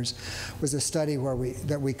biomarkers, was a study where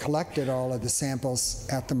we collected all of the samples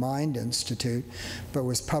at the Mind Institute, but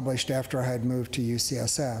was published after I had moved to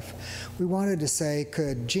UCSF. We wanted to say,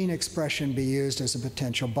 could gene expression be used as a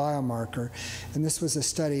potential biomarker? And this was a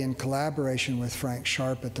study in collaboration with Frank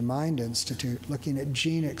Sharp at the Mind Institute, looking at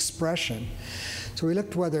gene expression. So we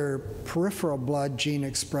looked whether peripheral blood gene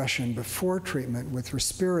expression before treatment with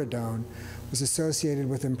risperidone was associated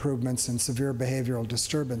with improvements in severe behavioral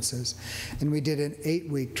disturbances. And we did an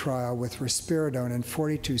 8-week trial with risperidone in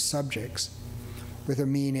 42 subjects with a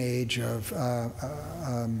mean age of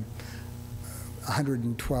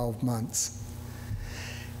 112 months.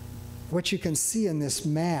 What you can see in this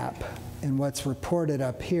map and what's reported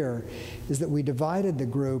up here is that we divided the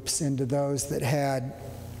groups into those that had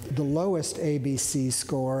the lowest ABC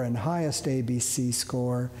score and highest ABC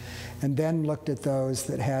score, and then looked at those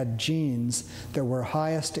that had genes that were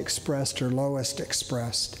highest expressed or lowest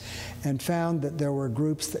expressed, and found that there were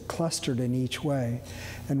groups that clustered in each way.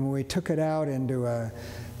 And when we took it out into a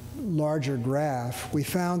larger graph, we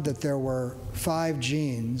found that there were 5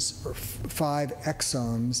 genes, or 5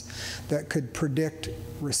 exomes, that could predict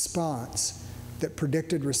response, that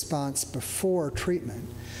predicted response before treatment.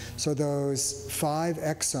 So those 5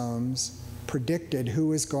 exomes predicted who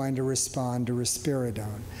was going to respond to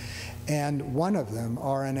risperidone. And one of them,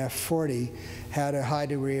 RNF40, had a high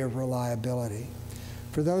degree of reliability.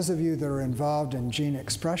 For those of you that are involved in gene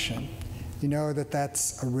expression, you know that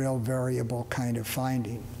that's a real variable kind of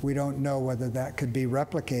finding. We don't know whether that could be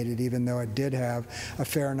replicated, even though it did have a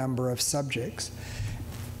fair number of subjects.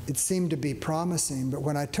 It seemed to be promising, but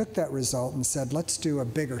when I took that result and said, let's do a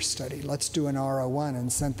bigger study, let's do an R01,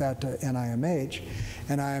 and sent that to NIMH,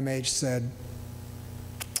 NIMH said,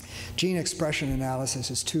 gene expression analysis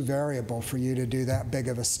is too variable for you to do that big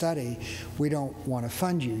of a study. We don't want to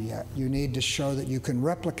fund you yet. You need to show that you can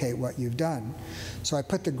replicate what you've done. So I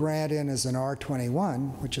put the grant in as an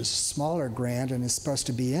R21, which is a smaller grant and is supposed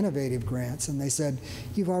to be innovative grants, and they said,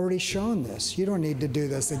 you've already shown this. You don't need to do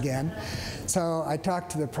this again. So I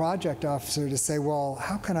talked to the project officer to say, well,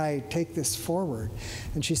 how can I take this forward?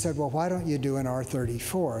 And she said, well, why don't you do an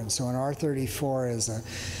R34? And so an R34 is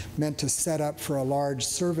meant to set up for a large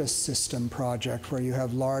service system project where you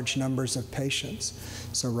have large numbers of patients.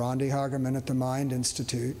 So Rondi Hageman at the Mind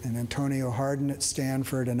Institute and Antonio Harden at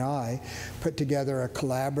Stanford and I put together a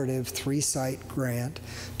collaborative 3-site grant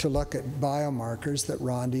to look at biomarkers that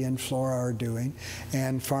Rondi and Flora are doing,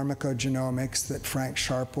 and pharmacogenomics that Frank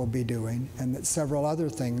Sharp will be doing, and that several other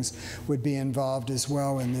things would be involved as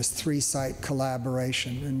well in this 3-site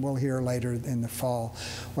collaboration. And we'll hear later in the fall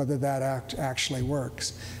whether that actually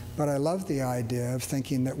works. But I love the idea of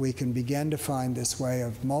thinking that we can begin to find this way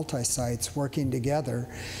of multi-sites working together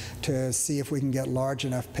to see if we can get large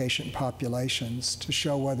enough patient populations to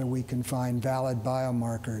show whether we can find valid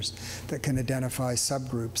biomarkers that can identify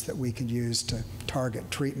subgroups that we could use to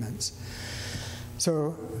target treatments.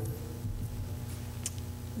 So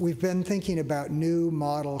we've been thinking about new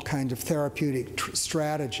model kind of therapeutic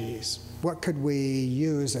strategies. What could we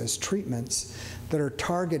use as treatments that are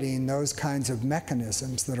targeting those kinds of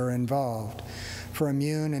mechanisms that are involved? For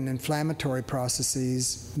immune and inflammatory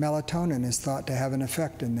processes, melatonin is thought to have an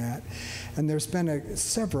effect in that. And there's been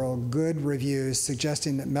several good reviews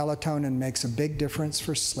suggesting that melatonin makes a big difference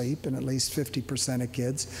for sleep in at least 50% of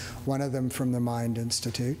kids, one of them from the Mind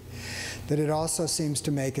Institute. That it also seems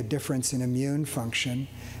to make a difference in immune function,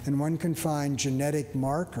 and one can find genetic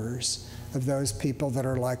markers of those people that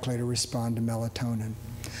are likely to respond to melatonin.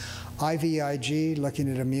 IVIG, looking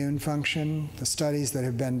at immune function, the studies that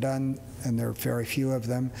have been done, and there are very few of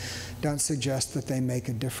them, don't suggest that they make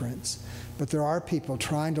a difference. But there are people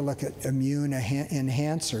trying to look at immune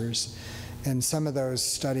enhancers, and some of those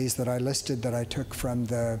studies that I listed that I took from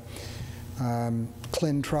the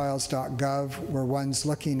clintrials.gov were ones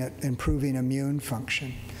looking at improving immune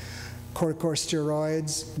function.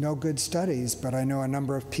 Corticosteroids, no good studies, but I know a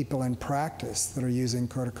number of people in practice that are using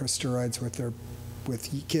corticosteroids with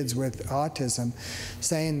kids with autism,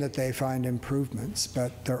 saying that they find improvements,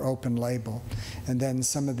 but they're open label. And then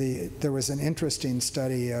there was an interesting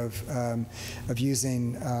study of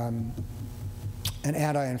using an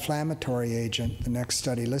anti-inflammatory agent, the next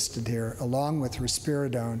study listed here, along with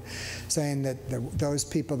risperidone, saying that those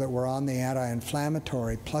people that were on the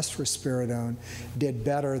anti-inflammatory plus risperidone did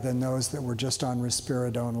better than those that were just on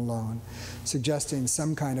risperidone alone, suggesting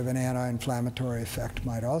some kind of an anti-inflammatory effect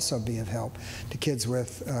might also be of help to kids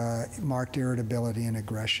with marked irritability and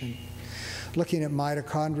aggression. Looking at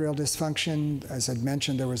mitochondrial dysfunction, as I'd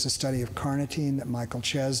mentioned, there was a study of carnitine that Michael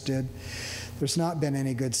Ches did. There's not been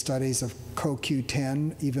any good studies of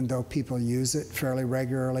CoQ10, even though people use it fairly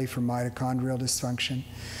regularly for mitochondrial dysfunction.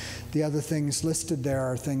 The other things listed there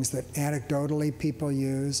are things that anecdotally people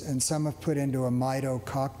use, and some have put into a mito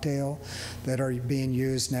cocktail that are being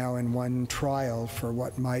used now in one trial for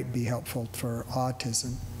what might be helpful for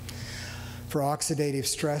autism. For oxidative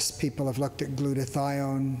stress, people have looked at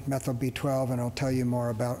glutathione, methyl B12, and I'll tell you more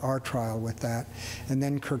about our trial with that. And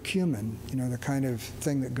then curcumin, you know, the kind of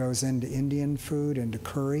thing that goes into Indian food, into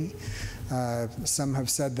curry. Some have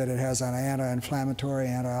said that it has an anti-inflammatory,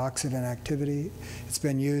 antioxidant activity. It's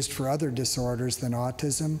been used for other disorders than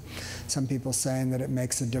autism. Some people saying that it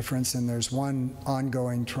makes a difference, and there's one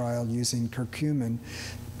ongoing trial using curcumin.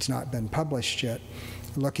 It's not been published yet,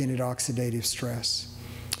 looking at oxidative stress.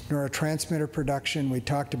 Neurotransmitter production, we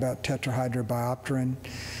talked about tetrahydrobiopterin,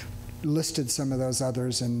 listed some of those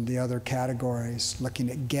others in the other categories, looking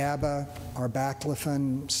at GABA,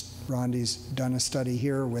 arbaclofen. Rondi's done a study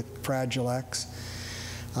here with Fragile X.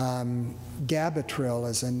 Gabatril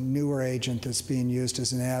is a newer agent that's being used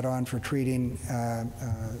as an add-on for treating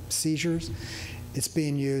seizures. It's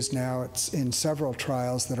being used now. It's in several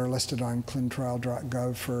trials that are listed on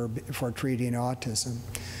clinicaltrials.gov for treating autism.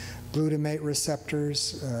 Glutamate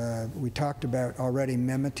receptors, we talked about already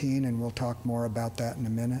memetine, and we'll talk more about that in a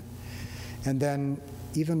minute. And then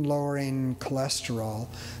even lowering cholesterol.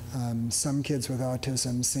 Some kids with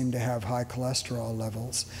autism seem to have high cholesterol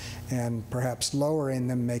levels, and perhaps lowering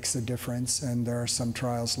them makes a difference, and there are some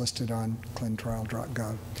trials listed on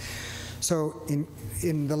clinicaltrials.gov. So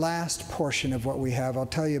in the last portion of what we have, I'll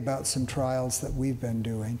tell you about some trials that we've been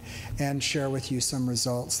doing and share with you some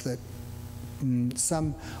results that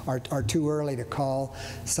some are too early to call,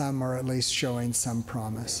 some are at least showing some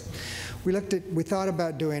promise. We thought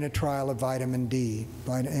about doing a trial of vitamin D,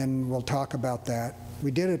 and we'll talk about that.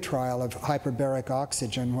 We did a trial of hyperbaric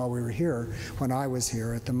oxygen while we were here, when I was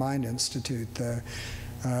here at the Mind Institute, the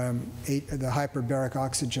hyperbaric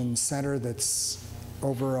oxygen center that's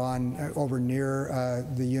over near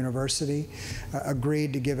the university,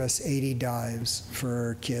 agreed to give us 80 dives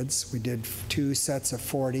for kids. We did 2 sets of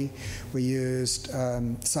 40. We used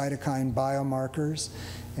cytokine biomarkers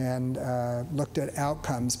and looked at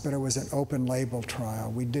outcomes, but it was an open label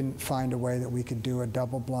trial. We didn't find a way that we could do a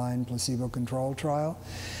double-blind placebo-controlled trial.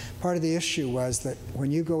 Part of the issue was that when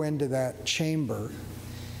you go into that chamber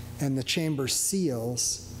and the chamber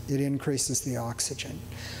seals, it increases the oxygen.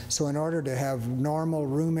 So in order to have normal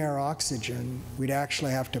room air oxygen, we'd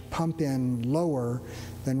actually have to pump in lower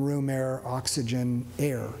than room air oxygen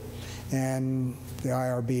air. And the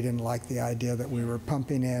IRB didn't like the idea that we were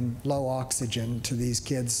pumping in low oxygen to these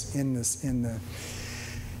kids in the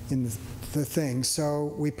thing.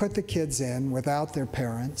 So we put the kids in without their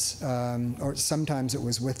parents, or sometimes it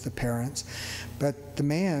was with the parents. But the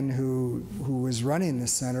man who was running the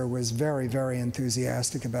center was very, very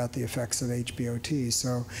enthusiastic about the effects of HBOT.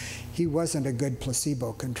 So he wasn't a good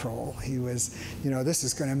placebo control. He was, you know, this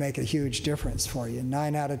is going to make a huge difference for you.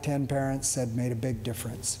 9 out of 10 parents said made a big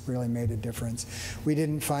difference, really made a difference. We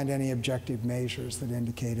didn't find any objective measures that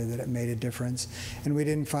indicated that it made a difference, and we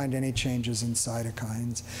didn't find any changes in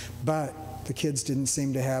cytokines. But the kids didn't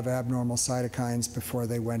seem to have abnormal cytokines before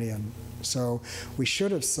they went in. So we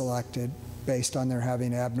should have selected based on their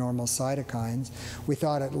having abnormal cytokines. We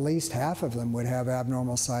thought at least half of them would have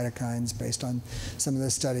abnormal cytokines based on some of the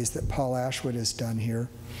studies that Paul Ashwood has done here.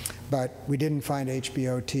 But we didn't find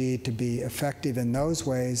HBOT to be effective in those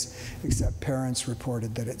ways, except parents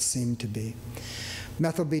reported that it seemed to be.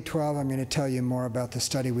 Methyl B12, I'm going to tell you more about the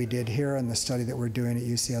study we did here and the study that we're doing at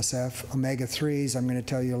UCSF. Omega-3s, I'm going to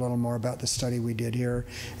tell you a little more about the study we did here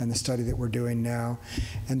and the study that we're doing now.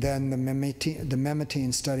 And then the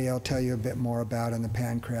memetine study I'll tell you a bit more about, and the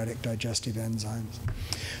pancreatic digestive enzymes.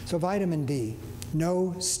 So vitamin D.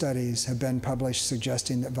 No studies have been published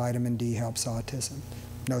suggesting that vitamin D helps autism.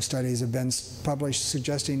 No studies have been published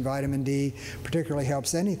suggesting vitamin D particularly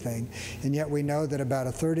helps anything. And yet we know that about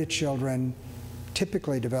 1/3 of children,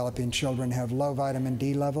 typically developing children, have low vitamin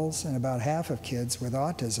D levels, and about half of kids with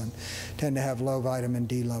autism tend to have low vitamin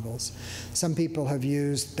D levels. Some people have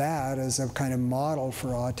used that as a kind of model for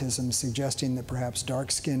autism, suggesting that perhaps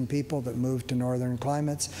dark-skinned people that move to northern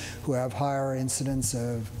climates who have higher incidence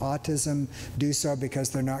of autism do so because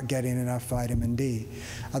they're not getting enough vitamin D.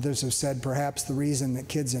 Others have said perhaps the reason that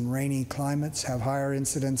kids in rainy climates have higher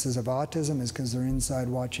incidences of autism is because they're inside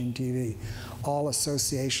watching TV. All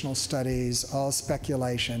associational studies, all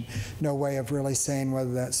speculation, no way of really saying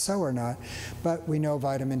whether that's so or not, but we know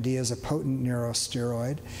vitamin D is a potent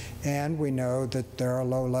neurosteroid, and we know that there are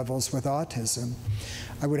low levels with autism.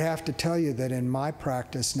 I would have to tell you that in my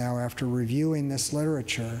practice now, after reviewing this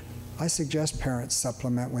literature, I suggest parents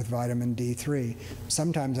supplement with vitamin D3.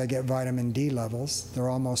 Sometimes I get vitamin D levels. They're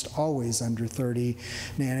almost always under 30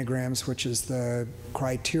 nanograms, which is the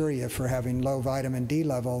criteria for having low vitamin D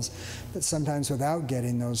levels. But sometimes without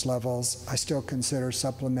getting those levels, I still consider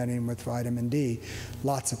supplementing with vitamin D.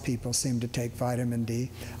 Lots of people seem to take vitamin D.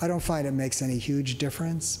 I don't find it makes any huge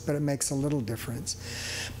difference, but it makes a little difference.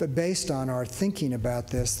 But based on our thinking about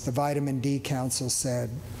this, the Vitamin D Council said,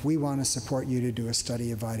 we want to support you to do a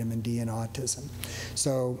study of vitamin D in autism.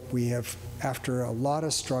 So we have, after a lot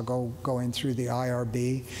of struggle going through the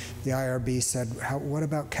IRB said, what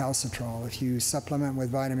about calcitrol? If you supplement with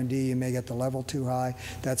vitamin D, you may get the level too high.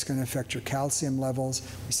 That's going to affect your calcium levels.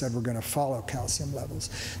 We said, we're going to follow calcium levels.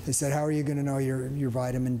 They said, how are you going to know your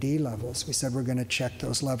vitamin D levels? We said, we're going to check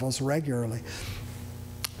those levels regularly.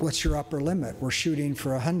 What's your upper limit? We're shooting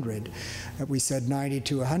for 100. We said 90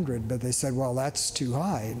 to 100, but they said, well, that's too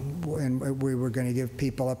high. And we were going to give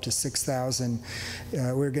people up to 6,000. We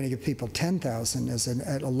were going to give people 10,000 as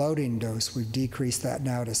a loading dose. We've decreased that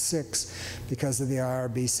now to 6 because of the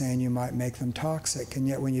IRB saying you might make them toxic. And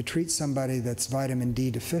yet when you treat somebody that's vitamin D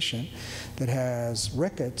deficient, that has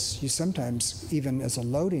rickets, you sometimes, even as a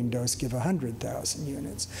loading dose, give 100,000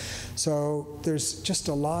 units. So there's just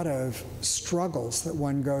a lot of struggles that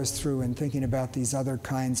one goes through in thinking about these other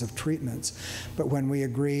kinds of treatments. But when we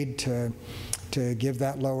agreed to give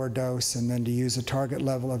that lower dose and then to use a target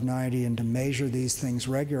level of 90 and to measure these things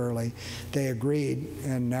regularly, they agreed,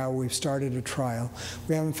 and now we've started a trial.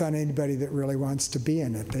 We haven't found anybody that really wants to be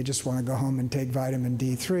in it. They just want to go home and take vitamin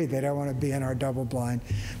D3. They don't want to be in our double-blind,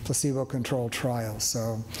 placebo-controlled trial.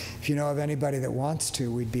 So if you know of anybody that wants to,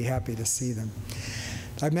 we'd be happy to see them.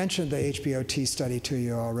 I mentioned the HBOT study to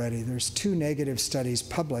you already. There's 2 negative studies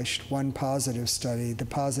published, 1 positive study. The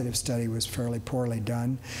positive study was fairly poorly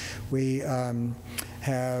done. We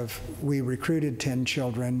recruited 10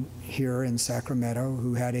 children here in Sacramento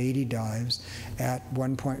who had 80 dives at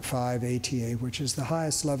 1.5 ATA, which is the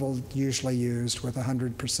highest level usually used with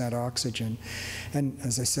 100% oxygen. And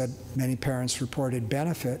as I said, many parents reported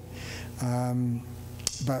benefit.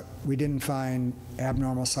 But we didn't find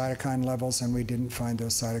abnormal cytokine levels, and we didn't find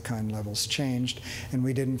those cytokine levels changed, and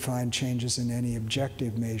we didn't find changes in any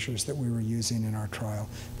objective measures that we were using in our trial.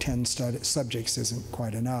 10 subjects isn't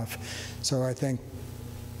quite enough. So I think,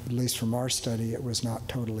 at least from our study, it was not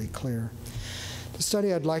totally clear. The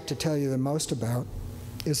study I'd like to tell you the most about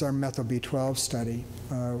is our methyl B12 study.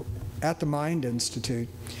 At the Mind Institute,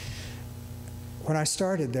 when I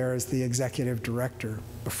started there as the executive director,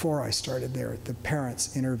 before I started there, the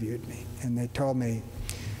parents interviewed me, and they told me,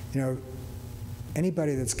 you know,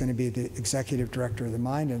 anybody that's going to be the executive director of the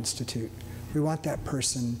Mind Institute, we want that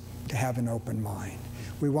person to have an open mind.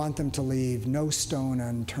 We want them to leave no stone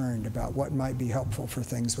unturned about what might be helpful for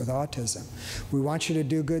things with autism. We want you to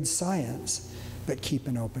do good science, but keep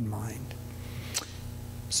an open mind.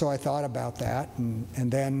 So I thought about that,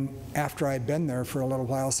 and then after I'd been there for a little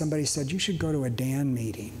while, somebody said, you should go to a DAN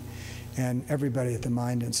meeting. And everybody at the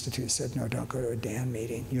Mind Institute said, no, don't go to a DAN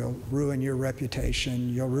meeting. You'll ruin your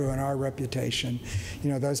reputation. You'll ruin our reputation. You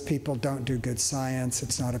know, those people don't do good science.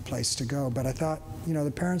 It's not a place to go. But I thought, you know,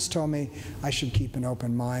 the parents told me I should keep an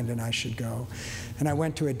open mind and I should go. And I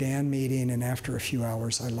went to a DAN meeting, and after a few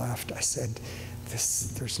hours I left. I said,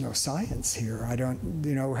 there's no science here. I don't,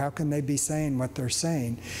 you know, how can they be saying what they're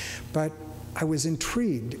saying? But I was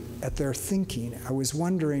intrigued at their thinking. I was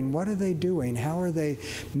wondering, what are they doing? How are they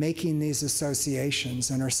making these associations?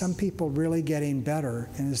 And are some people really getting better?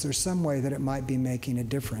 And is there some way that it might be making a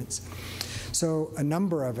difference? So a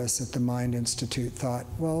number of us at the Mind Institute thought,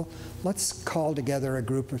 well, let's call together a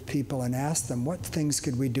group of people and ask them, what things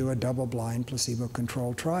could we do a double-blind,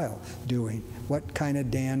 placebo-controlled trial doing? What kind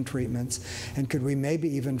of DAN treatments? And could we maybe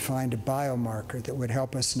even find a biomarker that would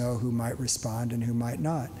help us know who might respond and who might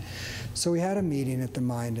not? So we had a meeting at the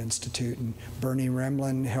Mind Institute, and Bernie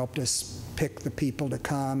Remlin helped us pick the people to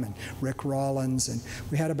come, and Rick Rollins, and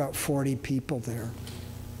we had about 40 people there.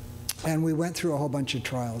 And we went through a whole bunch of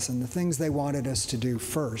trials, and the things they wanted us to do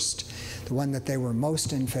first, the one that they were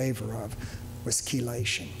most in favor of, was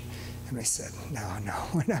chelation. And I said, no,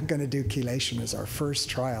 we're not going to do chelation as our first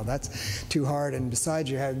trial. That's too hard. And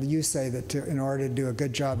besides, you say that in order to do a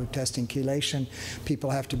good job of testing chelation, people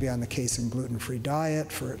have to be on the casein gluten-free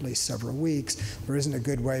diet for at least several weeks. There isn't a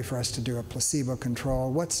good way for us to do a placebo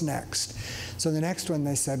control. What's next? So the next one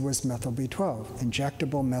they said was methyl B12,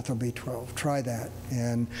 injectable methyl B12. Try that.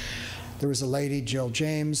 And there was a lady, Jill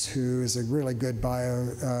James, who is a really good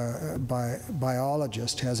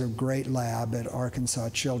biologist, has a great lab at Arkansas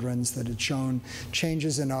Children's that had shown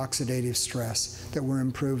changes in oxidative stress that were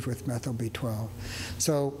improved with methyl B12.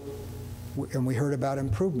 So and we heard about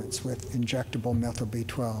improvements with injectable methyl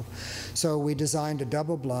B12. So we designed a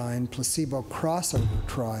double-blind placebo crossover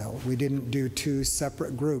trial. We didn't do two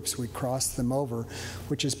separate groups. We crossed them over,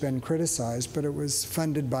 which has been criticized, but it was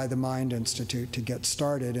funded by the Mind Institute to get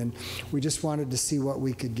started, and we just wanted to see what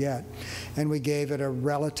we could get. And we gave it a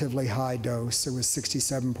relatively high dose. It was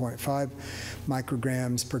 67.5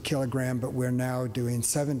 micrograms per kilogram, but we're now doing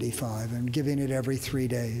 75 and giving it every 3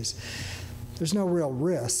 days. There's no real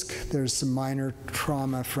risk. There's some minor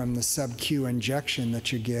trauma from the sub-Q injection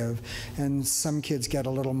that you give, and some kids get a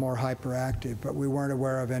little more hyperactive, but we weren't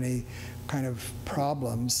aware of any kind of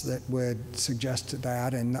problems that would suggest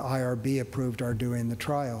that, and the IRB approved our doing the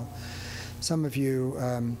trial. Some of you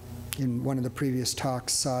in one of the previous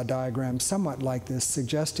talks saw a diagram somewhat like this,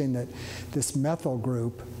 suggesting that this methyl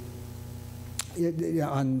group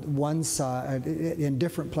on one side, in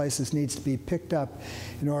different places, needs to be picked up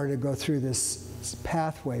in order to go through this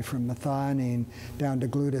pathway from methionine down to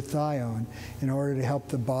glutathione in order to help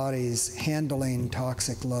the body's handling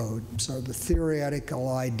toxic load. So the theoretical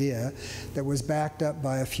idea that was backed up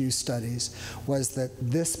by a few studies was that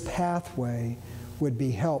this pathway would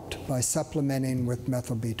be helped by supplementing with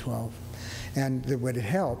methyl B12. And it would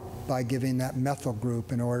help by giving that methyl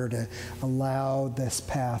group in order to allow this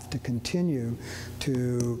path to continue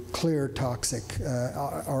to clear toxic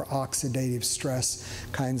or oxidative stress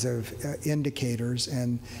kinds of indicators,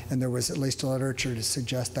 and there was at least a literature to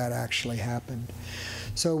suggest that actually happened.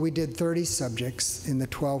 So we did 30 subjects in the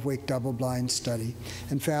 12-week double-blind study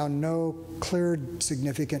and found no clear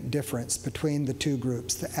significant difference between the two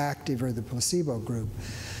groups, the active or the placebo group.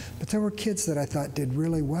 But there were kids that I thought did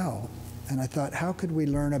really well. And I thought, how could we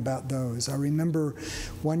learn about those? I remember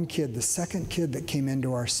one kid, the second kid that came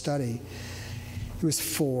into our study, he was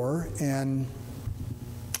 4, and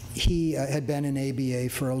he had been in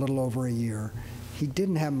ABA for a little over a year. He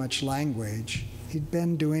didn't have much language. He'd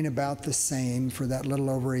been doing about the same for that little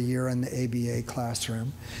over a year in the ABA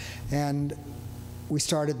classroom. And we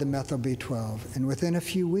started the methyl B12, and within a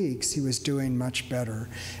few weeks he was doing much better.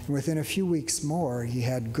 And within a few weeks more, he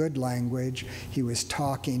had good language. He was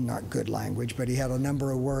talking, not good language, but he had a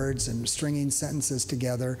number of words and stringing sentences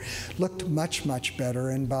together, looked much, much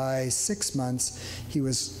better. And by 6 months, he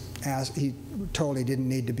was told he didn't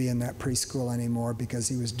need to be in that preschool anymore because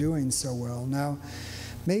he was doing so well. Now,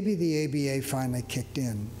 maybe the ABA finally kicked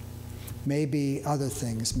in. Maybe other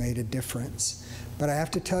things made a difference. But I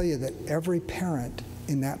have to tell you that every parent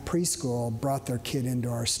in that preschool brought their kid into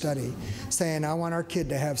our study, saying, I want our kid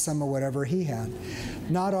to have some of whatever he had.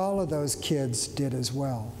 Not all of those kids did as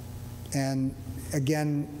well. And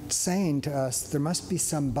again, saying to us, there must be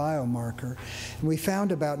some biomarker. And we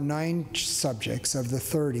found about 9 subjects of the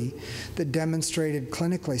 30 that demonstrated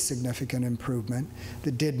clinically significant improvement,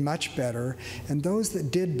 that did much better, and those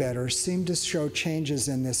that did better seemed to show changes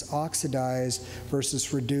in this oxidized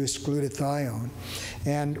versus reduced glutathione.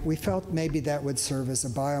 And we felt maybe that would serve as a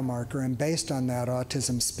biomarker, and based on that,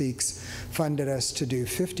 Autism Speaks funded us to do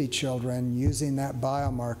 50 children using that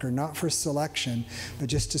biomarker, not for selection, but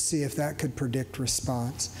just to see if that could predict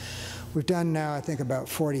response. We've done now, I think, about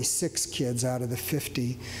 46 kids out of the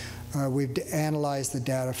 50. We've analyzed the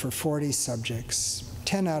data for 40 subjects.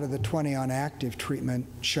 10 out of the 20 on active treatment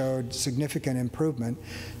showed significant improvement.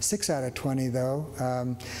 6 out of 20, though,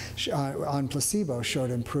 on placebo showed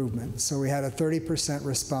improvement. So we had a 30%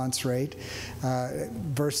 response rate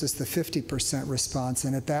versus the 50% response,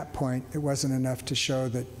 and at that point, it wasn't enough to show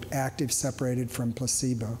that active separated from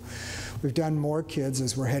placebo. We've done more kids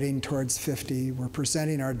as we're heading towards 50. We're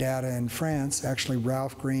presenting our data in France. Actually,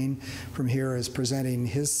 Ralph Green from here is presenting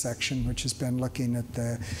his section, which has been looking at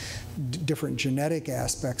the different genetic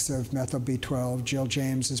aspects of methyl B12. Jill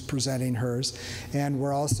James is presenting hers. And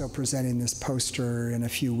we're also presenting this poster in a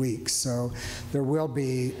few weeks. So there will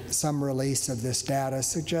be some release of this data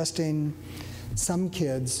suggesting some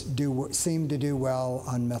kids seem to do well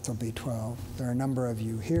on methyl B12. There are a number of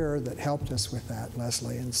you here that helped us with that,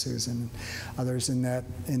 Leslie and Susan, others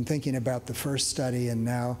in thinking about the first study, and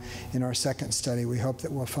now in our second study, we hope that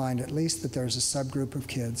we'll find at least that there's a subgroup of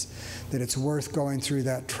kids that it's worth going through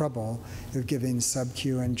that trouble of giving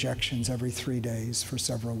sub-Q injections every 3 days for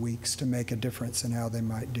several weeks to make a difference in how they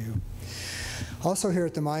might do. Also here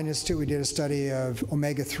at the Mind Institute, we did a study of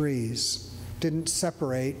omega-3s. Didn't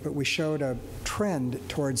separate, but we showed a trend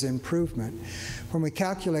towards improvement. When we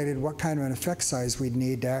calculated what kind of an effect size we'd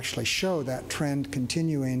need to actually show that trend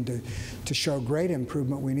continuing to show great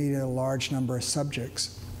improvement, we needed a large number of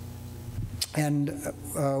subjects. And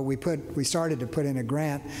we started to put in a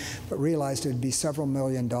grant, but realized it'd be several $1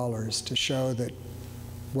 million to show that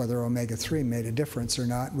whether omega-3 made a difference or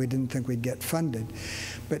not. We didn't think we'd get funded.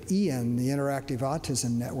 But Ian, the Interactive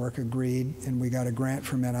Autism Network, agreed, and we got a grant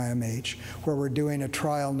from NIMH, where we're doing a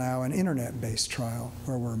trial now, an internet-based trial,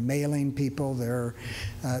 where we're mailing people.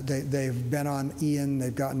 They've been on Ian,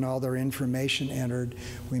 they've gotten all their information entered.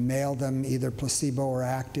 We mail them either placebo or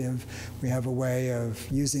active. We have a way of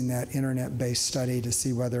using that internet-based study to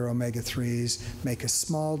see whether omega-3s make a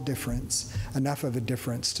small difference, enough of a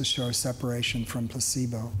difference to show separation from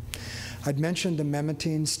placebo. I'd mentioned the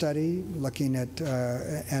memetine study, looking at,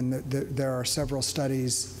 and there are several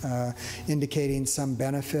studies indicating some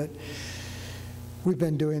benefit. We've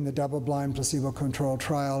been doing the double-blind placebo-controlled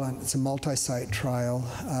trial, and it's a multi-site trial.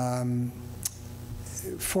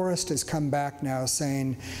 Forrest has come back now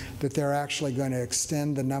saying that they're actually going to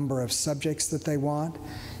extend the number of subjects that they want.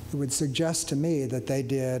 It would suggest to me that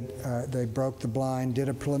they broke the blind,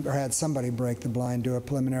 or had somebody break the blind, do a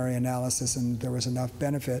preliminary analysis, and there was enough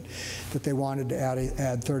benefit that they wanted to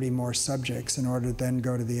add 30 more subjects in order to then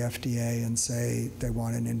go to the FDA and say they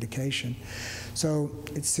want an indication. So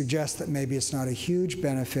it suggests that maybe it's not a huge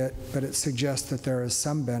benefit, but it suggests that there is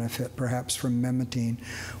some benefit, perhaps from memetine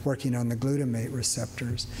working on the glutamate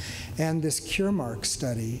receptors. And this CureMark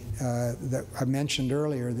study that I mentioned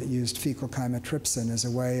earlier that used fecal chymotrypsin as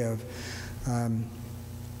a way of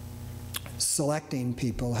selecting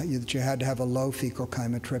people, that you had to have a low fecal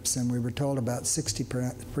chymotrypsin. We were told about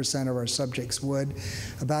 60% of our subjects would,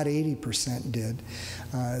 about 80% did.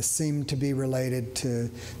 Seemed to be related to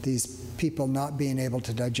these people not being able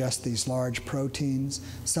to digest these large proteins.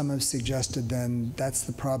 Some have suggested then that's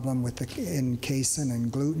the problem with in casein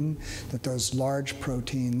and gluten, that those large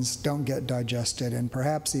proteins don't get digested, and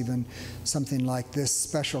perhaps even something like this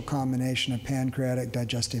special combination of pancreatic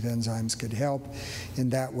digestive enzymes could help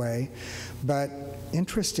in that way. But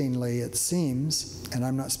interestingly, it seems, and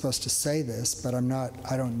I'm not supposed to say this, but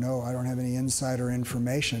I don't know, I don't have any insider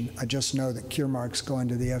information. I just know that CureMark's going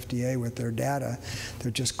to the FDA with their data.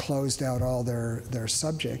 They've just closed out all their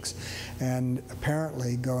subjects, and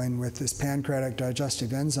apparently going with this pancreatic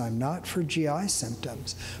digestive enzyme, not for GI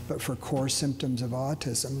symptoms, but for core symptoms of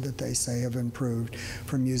autism that they say have improved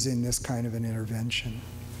from using this kind of an intervention.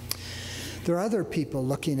 There are other people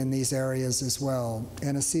looking in these areas as well.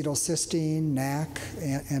 N-acetylcysteine, NAC,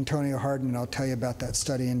 Antonio Hardin, and I'll tell you about that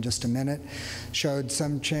study in just a minute, showed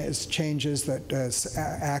some changes that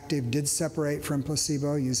active did separate from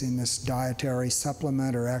placebo using this dietary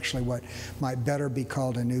supplement, or actually what might better be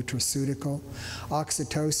called a nutraceutical.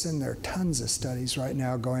 Oxytocin, there are tons of studies right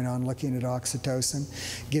now going on looking at oxytocin,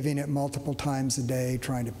 giving it multiple times a day,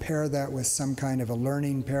 trying to pair that with some kind of a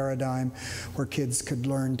learning paradigm where kids could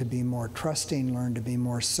learn to be more trusting, learn to be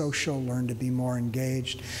more social, learn to be more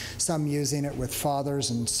engaged. Some using it with fathers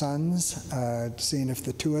and sons, seeing if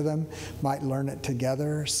the two of them might learn it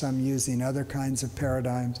together. Some using other kinds of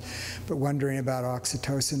paradigms, but wondering about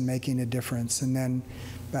oxytocin making a difference. And then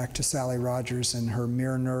back to Sally Rogers and her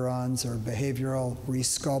mirror neurons, or behavioral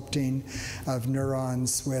resculpting of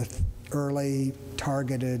neurons with early,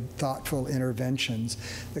 targeted, thoughtful interventions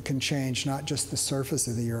that can change not just the surface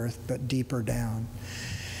of the earth, but deeper down.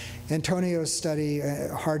 Antonio's study,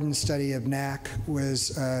 Hardin's study of NAC,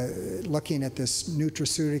 was looking at this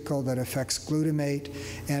nutraceutical that affects glutamate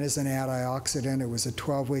and is an antioxidant. It was a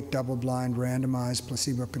 12-week double-blind randomized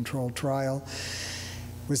placebo-controlled trial.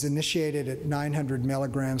 Was initiated at 900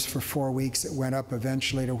 milligrams for 4 weeks. It went up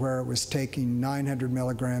eventually to where it was taking 900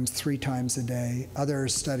 milligrams 3 times a day. Other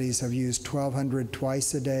studies have used 1,200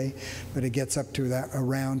 twice a day, but it gets up to that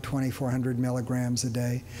around 2,400 milligrams a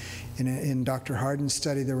day. In Dr. Hardin's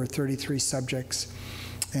study, there were 33 subjects,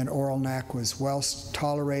 and oral NAC was well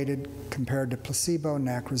tolerated compared to placebo.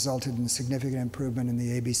 NAC resulted in significant improvement in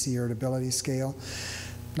the ABC irritability scale.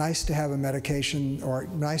 Nice to have a medication, or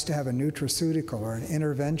nice to have a nutraceutical or an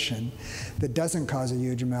intervention that doesn't cause a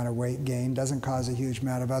huge amount of weight gain, doesn't cause a huge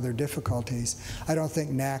amount of other difficulties. I don't think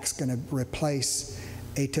NAC's going to replace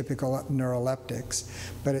atypical neuroleptics,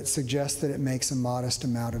 but it suggests that it makes a modest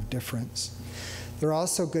amount of difference. There are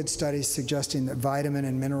also good studies suggesting that vitamin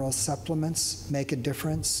and mineral supplements make a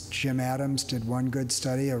difference. Jim Adams did one good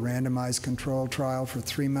study, a randomized controlled trial for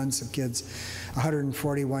 3 months of kids,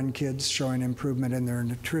 141 kids showing improvement in their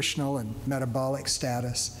nutritional and metabolic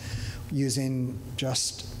status using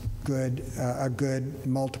just a good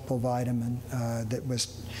multiple vitamin that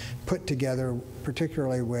was put together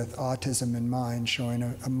particularly with autism in mind, showing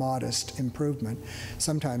a modest improvement,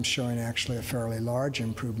 sometimes showing actually a fairly large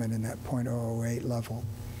improvement in that 0.008 level.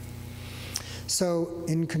 So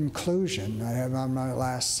in conclusion, I have on my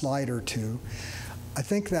last slide or two, I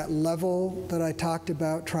think that level that I talked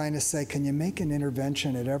about, trying to say, can you make an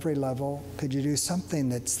intervention at every level? Could you do something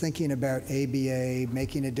that's thinking about ABA,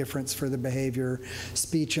 making a difference for the behavior,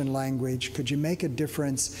 speech and language? Could you make a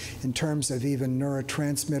difference in terms of even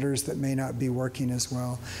neurotransmitters that may not be working as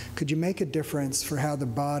well? Could you make a difference for how the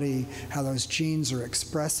body, how those genes are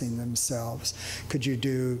expressing themselves? Could you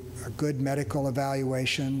do a good medical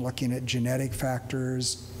evaluation, looking at genetic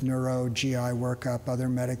factors, neuro, GI workup, other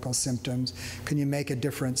medical symptoms? Can you make a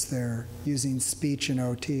difference there using speech and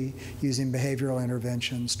OT, using behavioral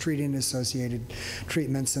interventions, treating associated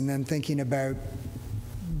treatments, and then thinking about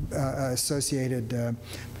associated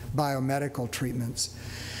biomedical treatments?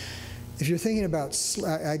 If you're thinking about,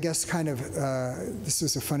 I guess kind of, this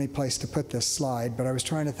is a funny place to put this slide, but I was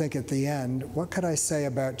trying to think at the end, what could I say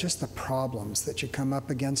about just the problems that you come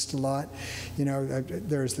up against a lot? You know,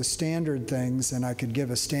 there's the standard things, and I could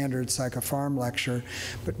give a standard psychopharm lecture,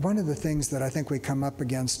 but one of the things that I think we come up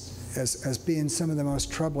against as being some of the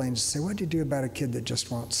most troubling is to say, what do you do about a kid that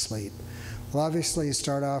just won't sleep? Well, obviously, you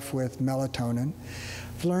start off with melatonin.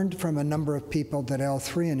 I've learned from a number of people that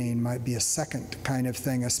L-theanine might be a second kind of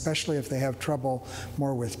thing, especially if they have trouble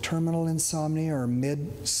more with terminal insomnia or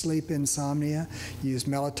mid-sleep insomnia. Use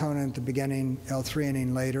melatonin at the beginning,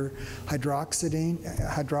 L-theanine later. Hydroxyzine,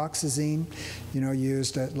 you know,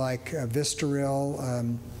 used at like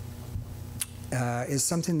Vistaril, is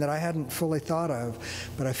something that I hadn't fully thought of,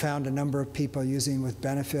 but I found a number of people using with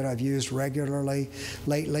benefit. I've used regularly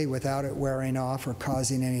lately without it wearing off or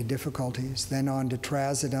causing any difficulties. Then on to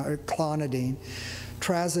clonidine.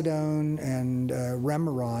 Trazodone and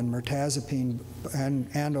Remeron, mirtazapine,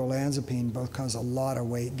 and olanzapine both cause a lot of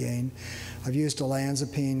weight gain. I've used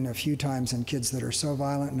olanzapine a few times in kids that are so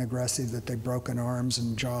violent and aggressive that they've broken arms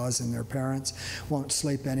and jaws in their parents, won't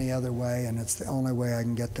sleep any other way, and it's the only way I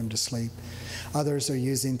can get them to sleep. Others are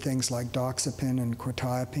using things like doxepin and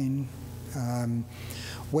quetiapine.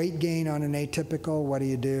 Weight gain on an atypical, what do?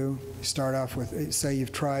 You start off with, say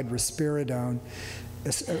you've tried risperidone.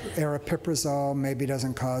 Aripiprazole maybe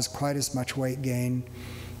doesn't cause quite as much weight gain,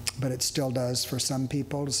 but it still does for some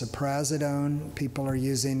people. Ziprasidone, people are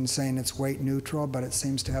using, saying it's weight neutral, but it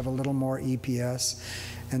seems to have a little more EPS,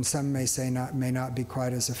 and some may say may not be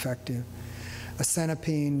quite as effective.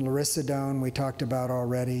 Acenapine, lurisidone, we talked about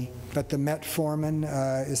already, but the metformin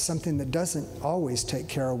is something that doesn't always take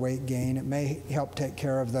care of weight gain. It may help take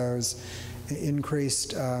care of those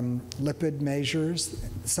increased lipid measures.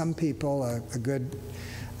 Some people, a good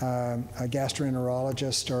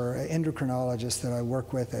gastroenterologist or endocrinologist that I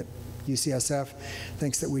work with at UCSF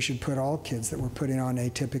thinks that we should put all kids that we're putting on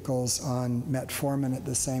atypicals on metformin at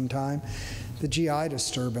the same time. The GI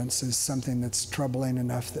disturbance is something that's troubling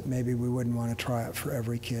enough that maybe we wouldn't want to try it for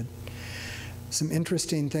every kid. Some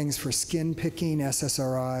interesting things for skin picking,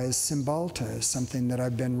 SSRIs. Cymbalta is something that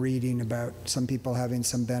I've been reading about, some people having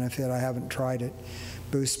some benefit. I haven't tried it.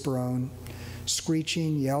 Buspirone.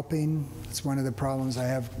 Screeching, yelping. It's one of the problems I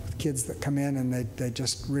have with kids that come in and they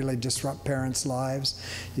just really disrupt parents' lives.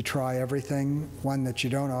 You try everything. One that you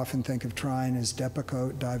don't often think of trying is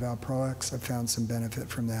Depakote, divalproex. I've found some benefit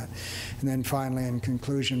from that. And then finally, in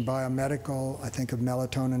conclusion, Biomedical. I think of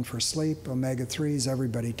melatonin for sleep. Omega-3s,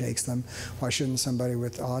 everybody takes them. Why shouldn't somebody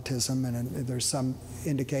with autism? And there's some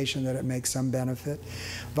indication that it makes some benefit.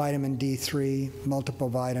 Vitamin D3, multiple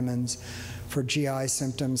vitamins. For GI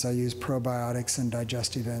symptoms, I use probiotics and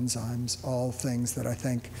digestive enzymes, all things that I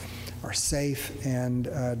think are safe and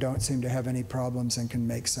don't seem to have any problems and can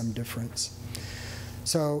make some difference.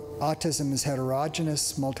 So autism is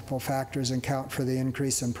heterogeneous. Multiple factors account for the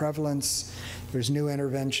increase in prevalence. There's new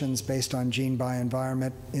interventions based on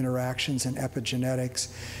gene-by-environment interactions and epigenetics,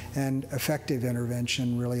 and effective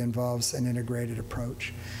intervention really involves an integrated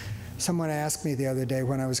approach. Someone asked me the other day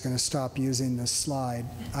when I was going to stop using this slide.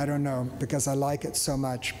 I don't know, because I like it so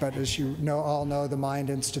much, but as you all know, the Mind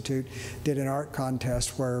Institute did an art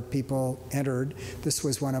contest where people entered. This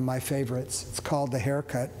was one of my favorites. It's called The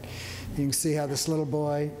Haircut. You can see how this little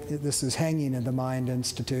boy, this is hanging in the Mind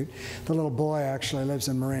Institute. The little boy actually lives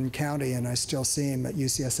in Marin County, and I still see him at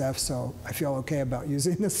UCSF, so I feel okay about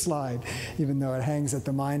using this slide, even though it hangs at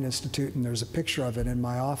the Mind Institute, and there's a picture of it in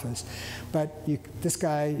my office. But this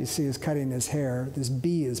guy, you see, is cutting his hair. This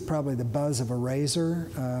bee is probably the buzz of a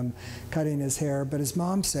razor, cutting his hair, but his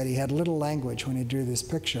mom said he had little language when he drew this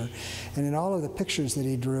picture. And in all of the pictures that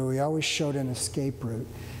he drew, he always showed an escape route.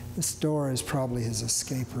 This door is probably his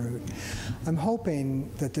escape route. I'm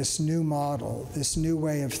hoping that this new model, this new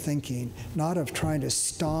way of thinking, not of trying to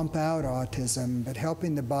stomp out autism, but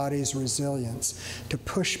helping the body's resilience to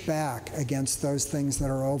push back against those things that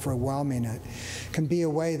are overwhelming it, can be a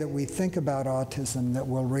way that we think about autism that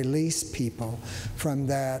will release people from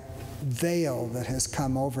that veil that has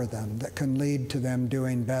come over them, that can lead to them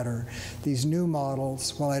doing better. These new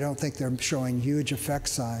models, while I don't think they're showing huge effect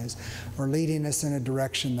size, are leading us in a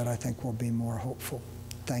direction that I think will be more hopeful.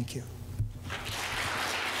 Thank you.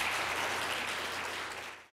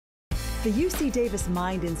 The UC Davis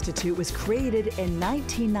Mind Institute was created in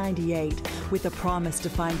 1998 with a promise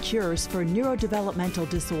to find cures for neurodevelopmental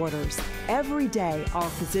disorders. Every day, our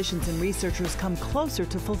physicians and researchers come closer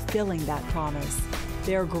to fulfilling that promise.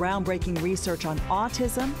 Their groundbreaking research on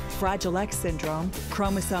autism, Fragile X syndrome,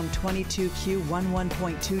 chromosome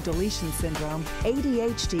 22q11.2 deletion syndrome,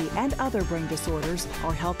 ADHD, and other brain disorders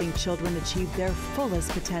are helping children achieve their fullest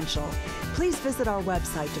potential. Please visit our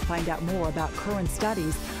website to find out more about current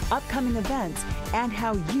studies, upcoming events, and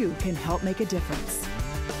how you can help make a difference.